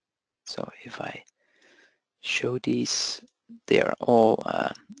 So if I show these, they are all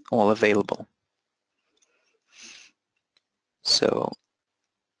available. So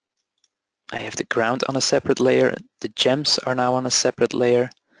I have the ground on a separate layer, the gems are now on a separate layer,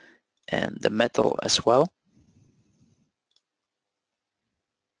 and the metal as well.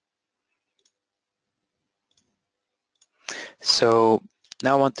 So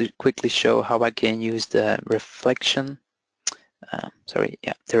now I want to quickly show how I can use the reflection,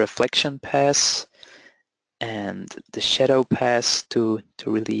 the reflection pass and the shadow pass to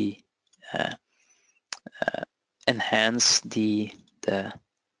really enhance the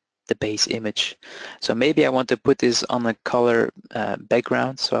base image. So maybe I want to put this on a color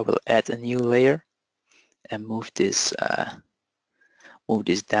background, so I will add a new layer and move this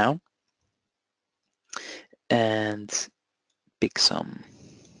down and pick some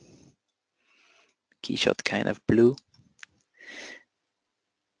KeyShot kind of blue.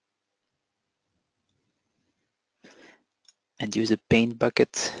 And use a paint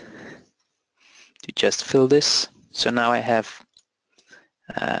bucket to just fill this. So now I have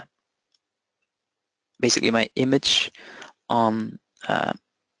basically my image on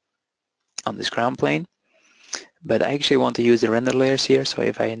this ground plane, but I actually want to use the render layers here. So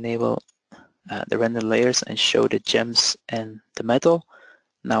if I enable the render layers and show the gems and the metal,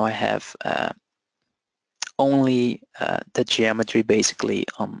 now I have only the geometry basically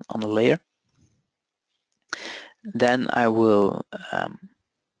on the layer. Then I will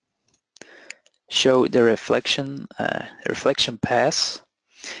show the reflection pass,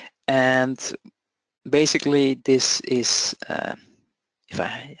 and basically this is, if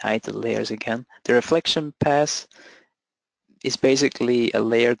I hide the layers again, the reflection pass is basically a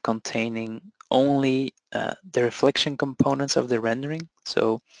layer containing only the reflection components of the rendering.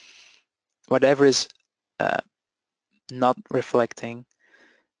 So whatever is not reflecting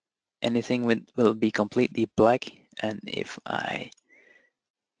anything will be completely black. And if I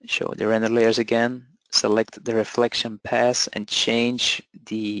show the render layers again, select the reflection pass and change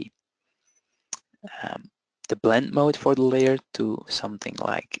the blend mode for the layer to something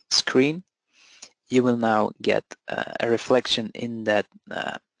like screen, you will now get a reflection in that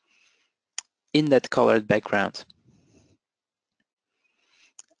colored background.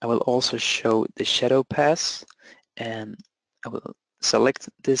 I will also show the shadow pass, and I will select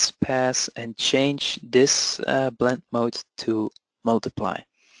this pass and change this blend mode to multiply.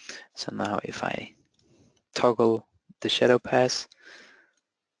 So now if I toggle the shadow pass,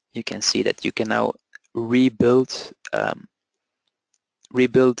 you can see that you can now rebuild the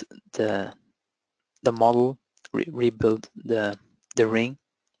model, rebuild the ring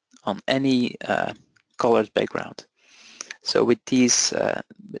on any colored background. So with these,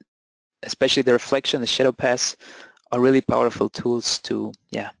 especially the reflection, the shadow pass, are really powerful tools to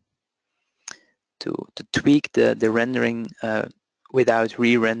tweak the rendering without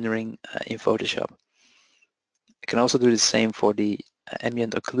re-rendering in Photoshop. I can also do the same for the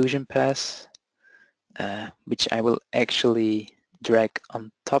ambient occlusion pass, which I will actually drag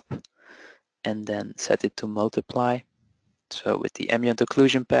on top and then set it to multiply. So with the ambient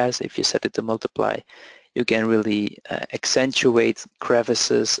occlusion pass, if you set it to multiply, you can really accentuate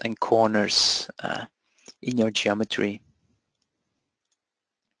crevices and corners in your geometry.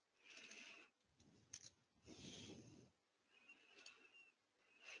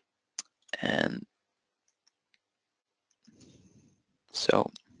 And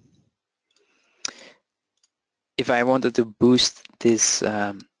so if I wanted to boost this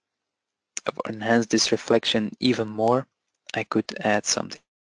or enhance this reflection even more, I could add something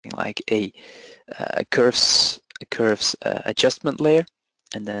like a curves adjustment layer,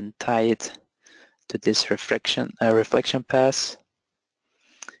 and then tie it to this reflection pass,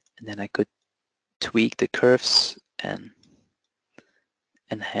 and then I could tweak the curves and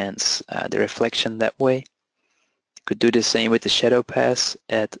enhance the reflection that way. Could do the same with the shadow pass,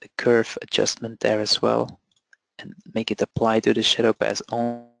 add a curve adjustment there as well, and make it apply to the shadow pass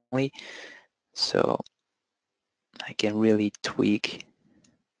only. So I can really tweak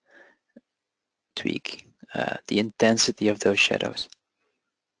the intensity of those shadows.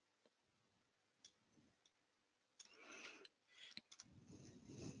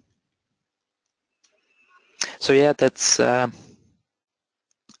 So yeah, that's a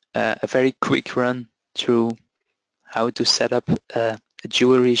very quick run through how to set up a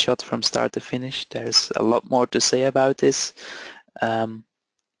jewelry shot from start to finish. There's a lot more to say about this.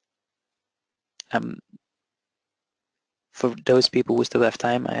 For those people who still have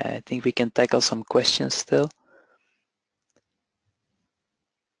time, I think we can tackle some questions still.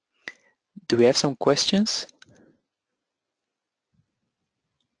 Do we have some questions?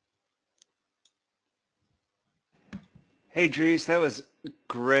 Hey, Dries, that was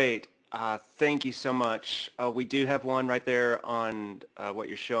great. Thank you so much. We do have one right there on what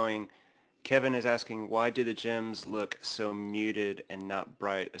you're showing. Kevin is asking, why do the gems look so muted and not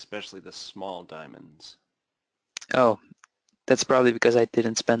bright, especially the small diamonds? Oh, that's probably because I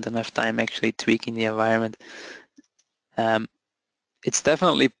didn't spend enough time actually tweaking the environment. It's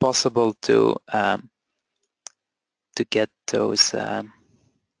definitely possible to get those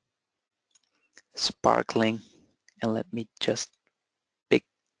sparkling, and let me just pick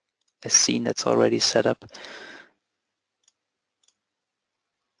a scene that's already set up.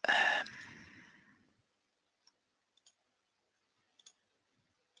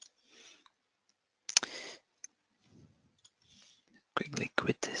 Quickly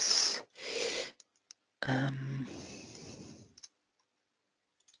quit this.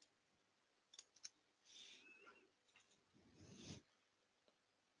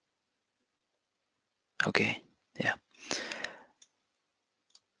 Okay, yeah.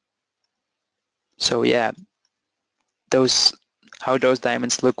 So yeah, how those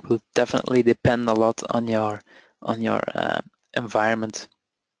diamonds look will definitely depend a lot on your environment.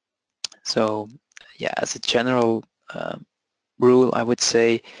 So yeah, as a general rule, I would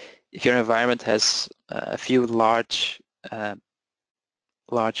say if your environment has a few large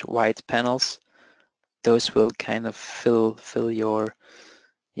white panels, those will kind of fill your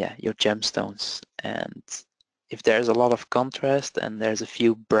gemstones. And if there's a lot of contrast and there's a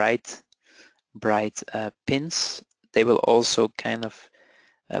few bright bright pins, they will also kind of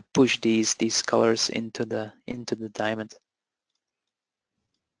push these colors into the diamond.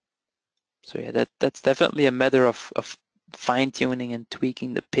 So yeah, that's definitely a matter of fine-tuning and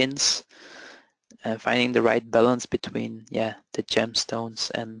tweaking the pins, finding the right balance between the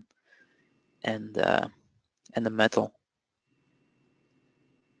gemstones and the metal.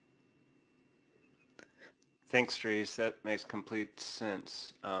 Thanks, Dries. That makes complete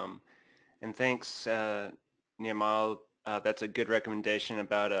sense. And thanks, Niamal. That's a good recommendation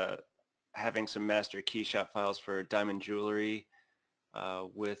about having some master KeyShot files for diamond jewelry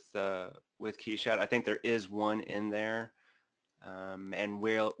with KeyShot. I think there is one in there, and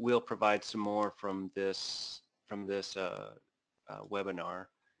we'll provide some more from this webinar.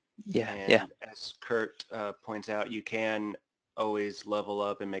 Yeah. And as Kurt points out, you can always level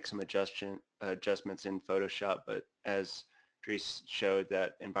up and make some adjustments in Photoshop, but as Dries showed,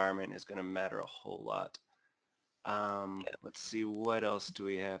 that environment is going to matter a whole lot. Let's see, what else do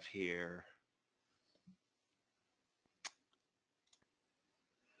we have here?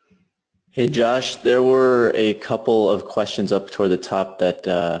 Hey Josh, there were a couple of questions up toward the top that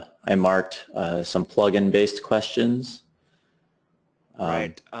I marked, some plugin based questions.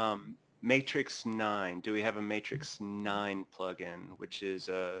 Right. Matrix 9. Do we have a Matrix 9 plugin, which is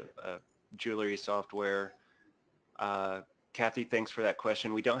a jewelry software? Kathy, thanks for that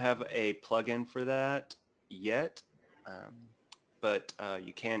question. We don't have a plugin for that yet, but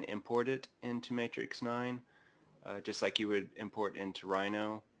you can import it into Matrix 9, just like you would import into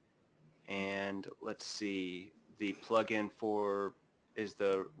Rhino. And let's see, the plugin is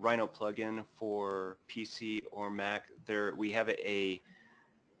the Rhino plugin for PC or Mac. We have a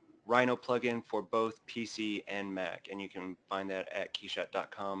Rhino plugin for both PC and Mac, and you can find that at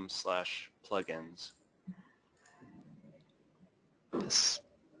keyshot.com/plugins. Yes.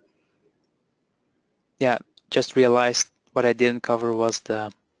 Yeah, just realized what I didn't cover was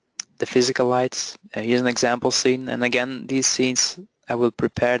the physical lights. Here's an example scene, and again, these scenes I will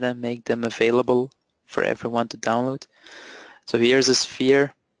prepare them, make them available for everyone to download. So here's a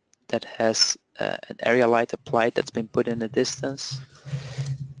sphere that has an area light applied that's been put in the distance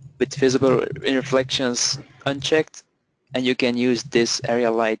with visible reflections unchecked, and you can use this area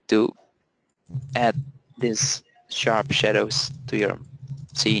light to add these sharp shadows to your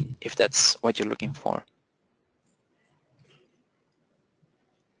scene if that's what you're looking for.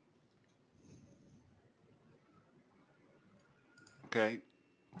 Okay,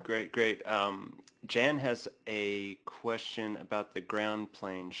 great. Jan has a question about the ground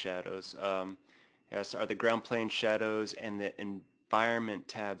plane shadows. Yes, are the ground plane shadows and the environment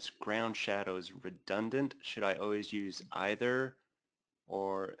tab's ground shadows redundant? Should I always use either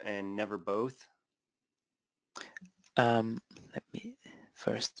and never both? Let me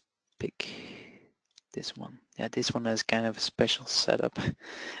first pick this one. Yeah, this one has kind of a special setup.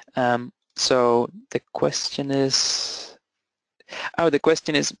 So the question is, are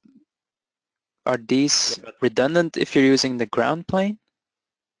these Yeah, redundant if you're using the ground plane?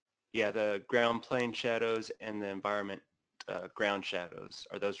 yeah, the ground plane shadows and the environment ground shadows,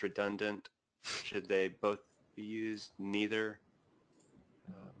 are those redundant? Should they both be used? Neither?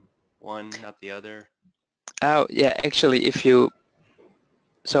 One, not the other? Oh, yeah, actually, if you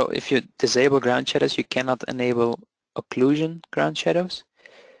disable ground shadows, you cannot enable occlusion ground shadows.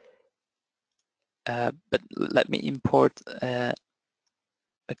 But let me import a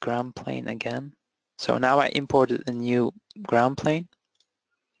ground plane again. So now I imported a new ground plane.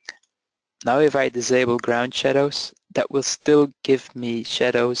 Now if I disable ground shadows, that will still give me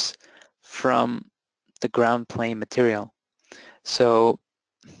shadows from the ground plane material. So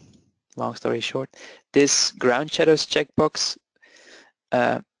long story short, this ground shadows checkbox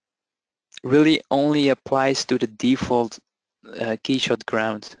really only applies to the default KeyShot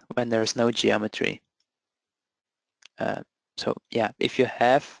ground when there's no geometry. So yeah, if you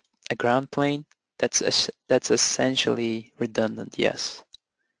have a ground plane, that's essentially redundant, yes.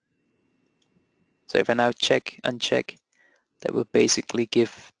 So if I now uncheck, that will basically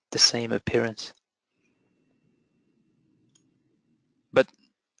give the same appearance. But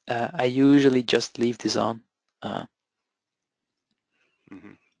I usually just leave this on. Mm-hmm.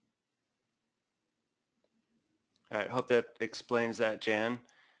 All right, hope that explains that, Jan.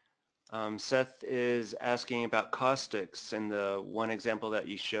 Seth is asking about caustics, and the one example that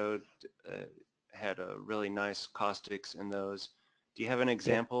you showed had a really nice caustics in those. Do you have an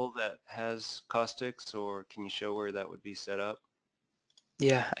example that has caustics, or can you show where that would be set up?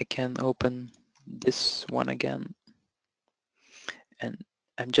 Yeah, I can open this one again. And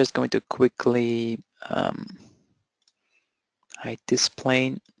I'm just going to quickly hide this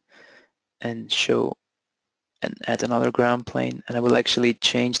plane. and show and add another ground plane, and I will actually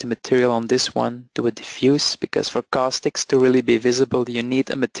change the material on this one to a diffuse, because for caustics to really be visible you need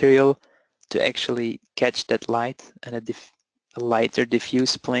a material to actually catch that light, and a lighter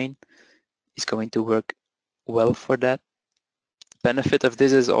diffuse plane is going to work well for that. Benefit of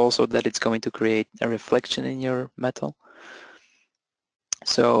this is also that it's going to create a reflection in your metal.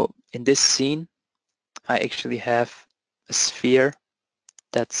 So in this scene I actually have a sphere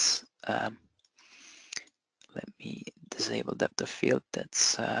that's let me disable depth of field,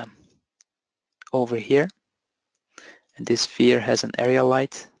 that's over here, and this sphere has an area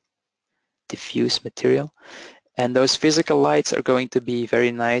light diffuse material, and those physical lights are going to be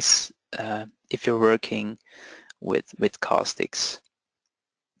very nice if you're working with caustics.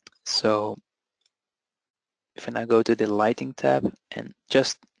 So if I now go to the lighting tab and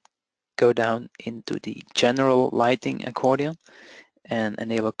just go down into the general lighting accordion and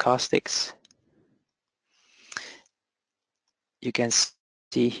enable caustics, you can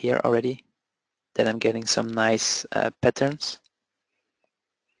see here already that I'm getting some nice patterns.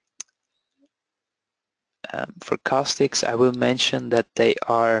 For caustics, I will mention that they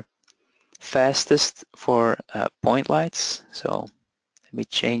are fastest for point lights. So let me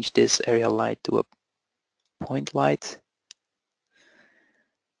change this area light to a point light.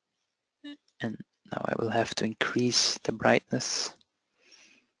 And now I will have to increase the brightness.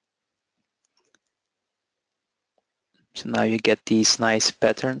 So now you get these nice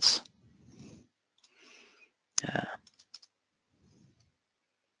patterns.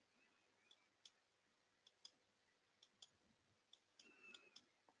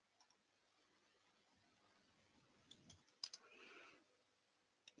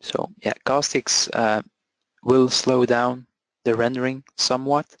 So yeah, caustics will slow down the rendering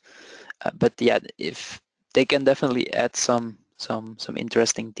somewhat, but yeah, if they can definitely add some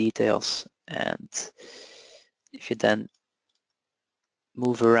interesting details, and if you then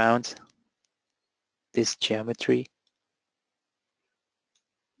move around this geometry,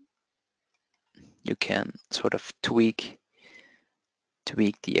 you can sort of tweak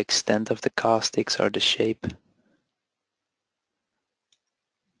the extent of the caustics or the shape.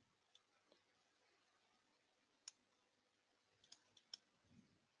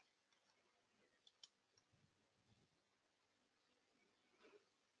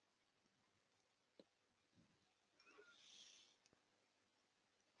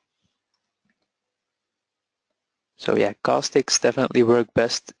 So yeah, caustics definitely work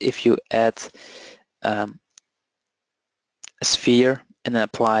best if you add a sphere and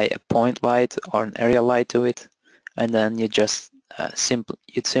apply a point light or an area light to it, and then you just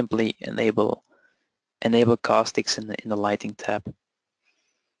simply enable caustics in the lighting tab.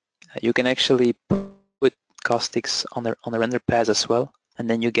 You can actually put caustics on the render pass as well, and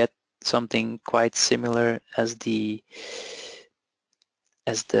then you get something quite similar as the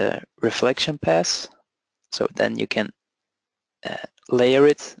reflection pass. So then you can layer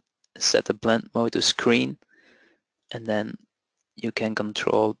it, set the blend mode to screen, and then you can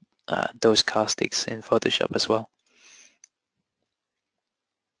control those caustics in Photoshop as well.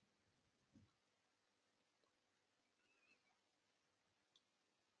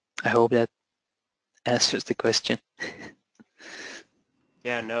 I hope that answers the question.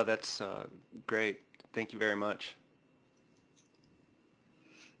 Yeah, no, that's great. Thank you very much.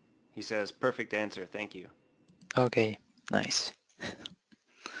 He says, perfect answer. Thank you. Okay, nice.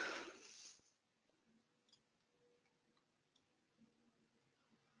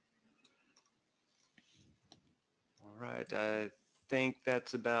 All right. I think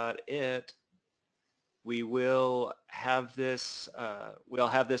that's about it. We will have this. We'll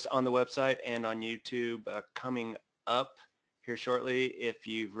have this on the website and on YouTube coming up here shortly. If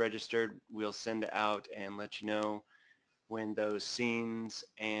you've registered, we'll send it out and let you know when those scenes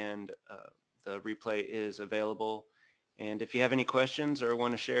and the replay is available. And if you have any questions or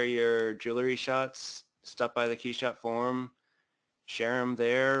want to share your jewelry shots, stop by the KeyShot forum, share them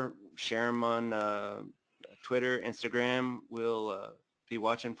there, share them on Twitter, Instagram. We'll be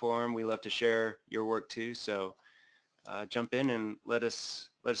watching for them. We love to share your work too. So jump in and let us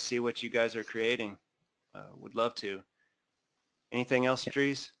see what you guys are creating. Would love to. Anything else,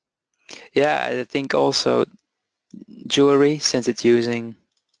 Dries? Yeah, I think also jewelry, since it's using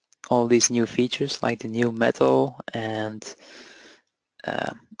all these new features like the new metal and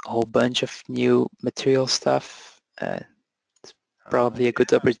a whole bunch of new material stuff, it's probably a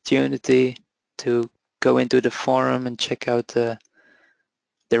good opportunity to go into the forum and check out the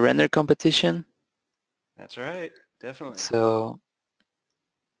render competition. That's right. Definitely. So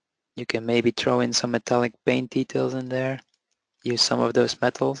you can maybe throw in some metallic paint details in there, use some of those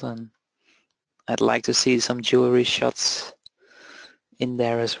metals, and I'd like to see some jewelry shots in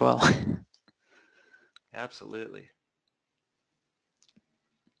there as well. Absolutely.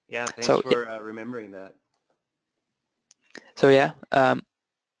 Yeah, thanks So for remembering that. so yeah,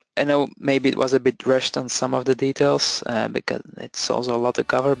 I know maybe it was a bit rushed on some of the details because it's also a lot to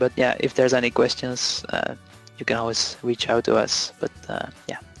cover. But yeah, if there's any questions, you can always reach out to us. But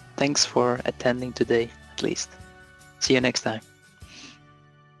yeah, thanks for attending today at least. See you next time.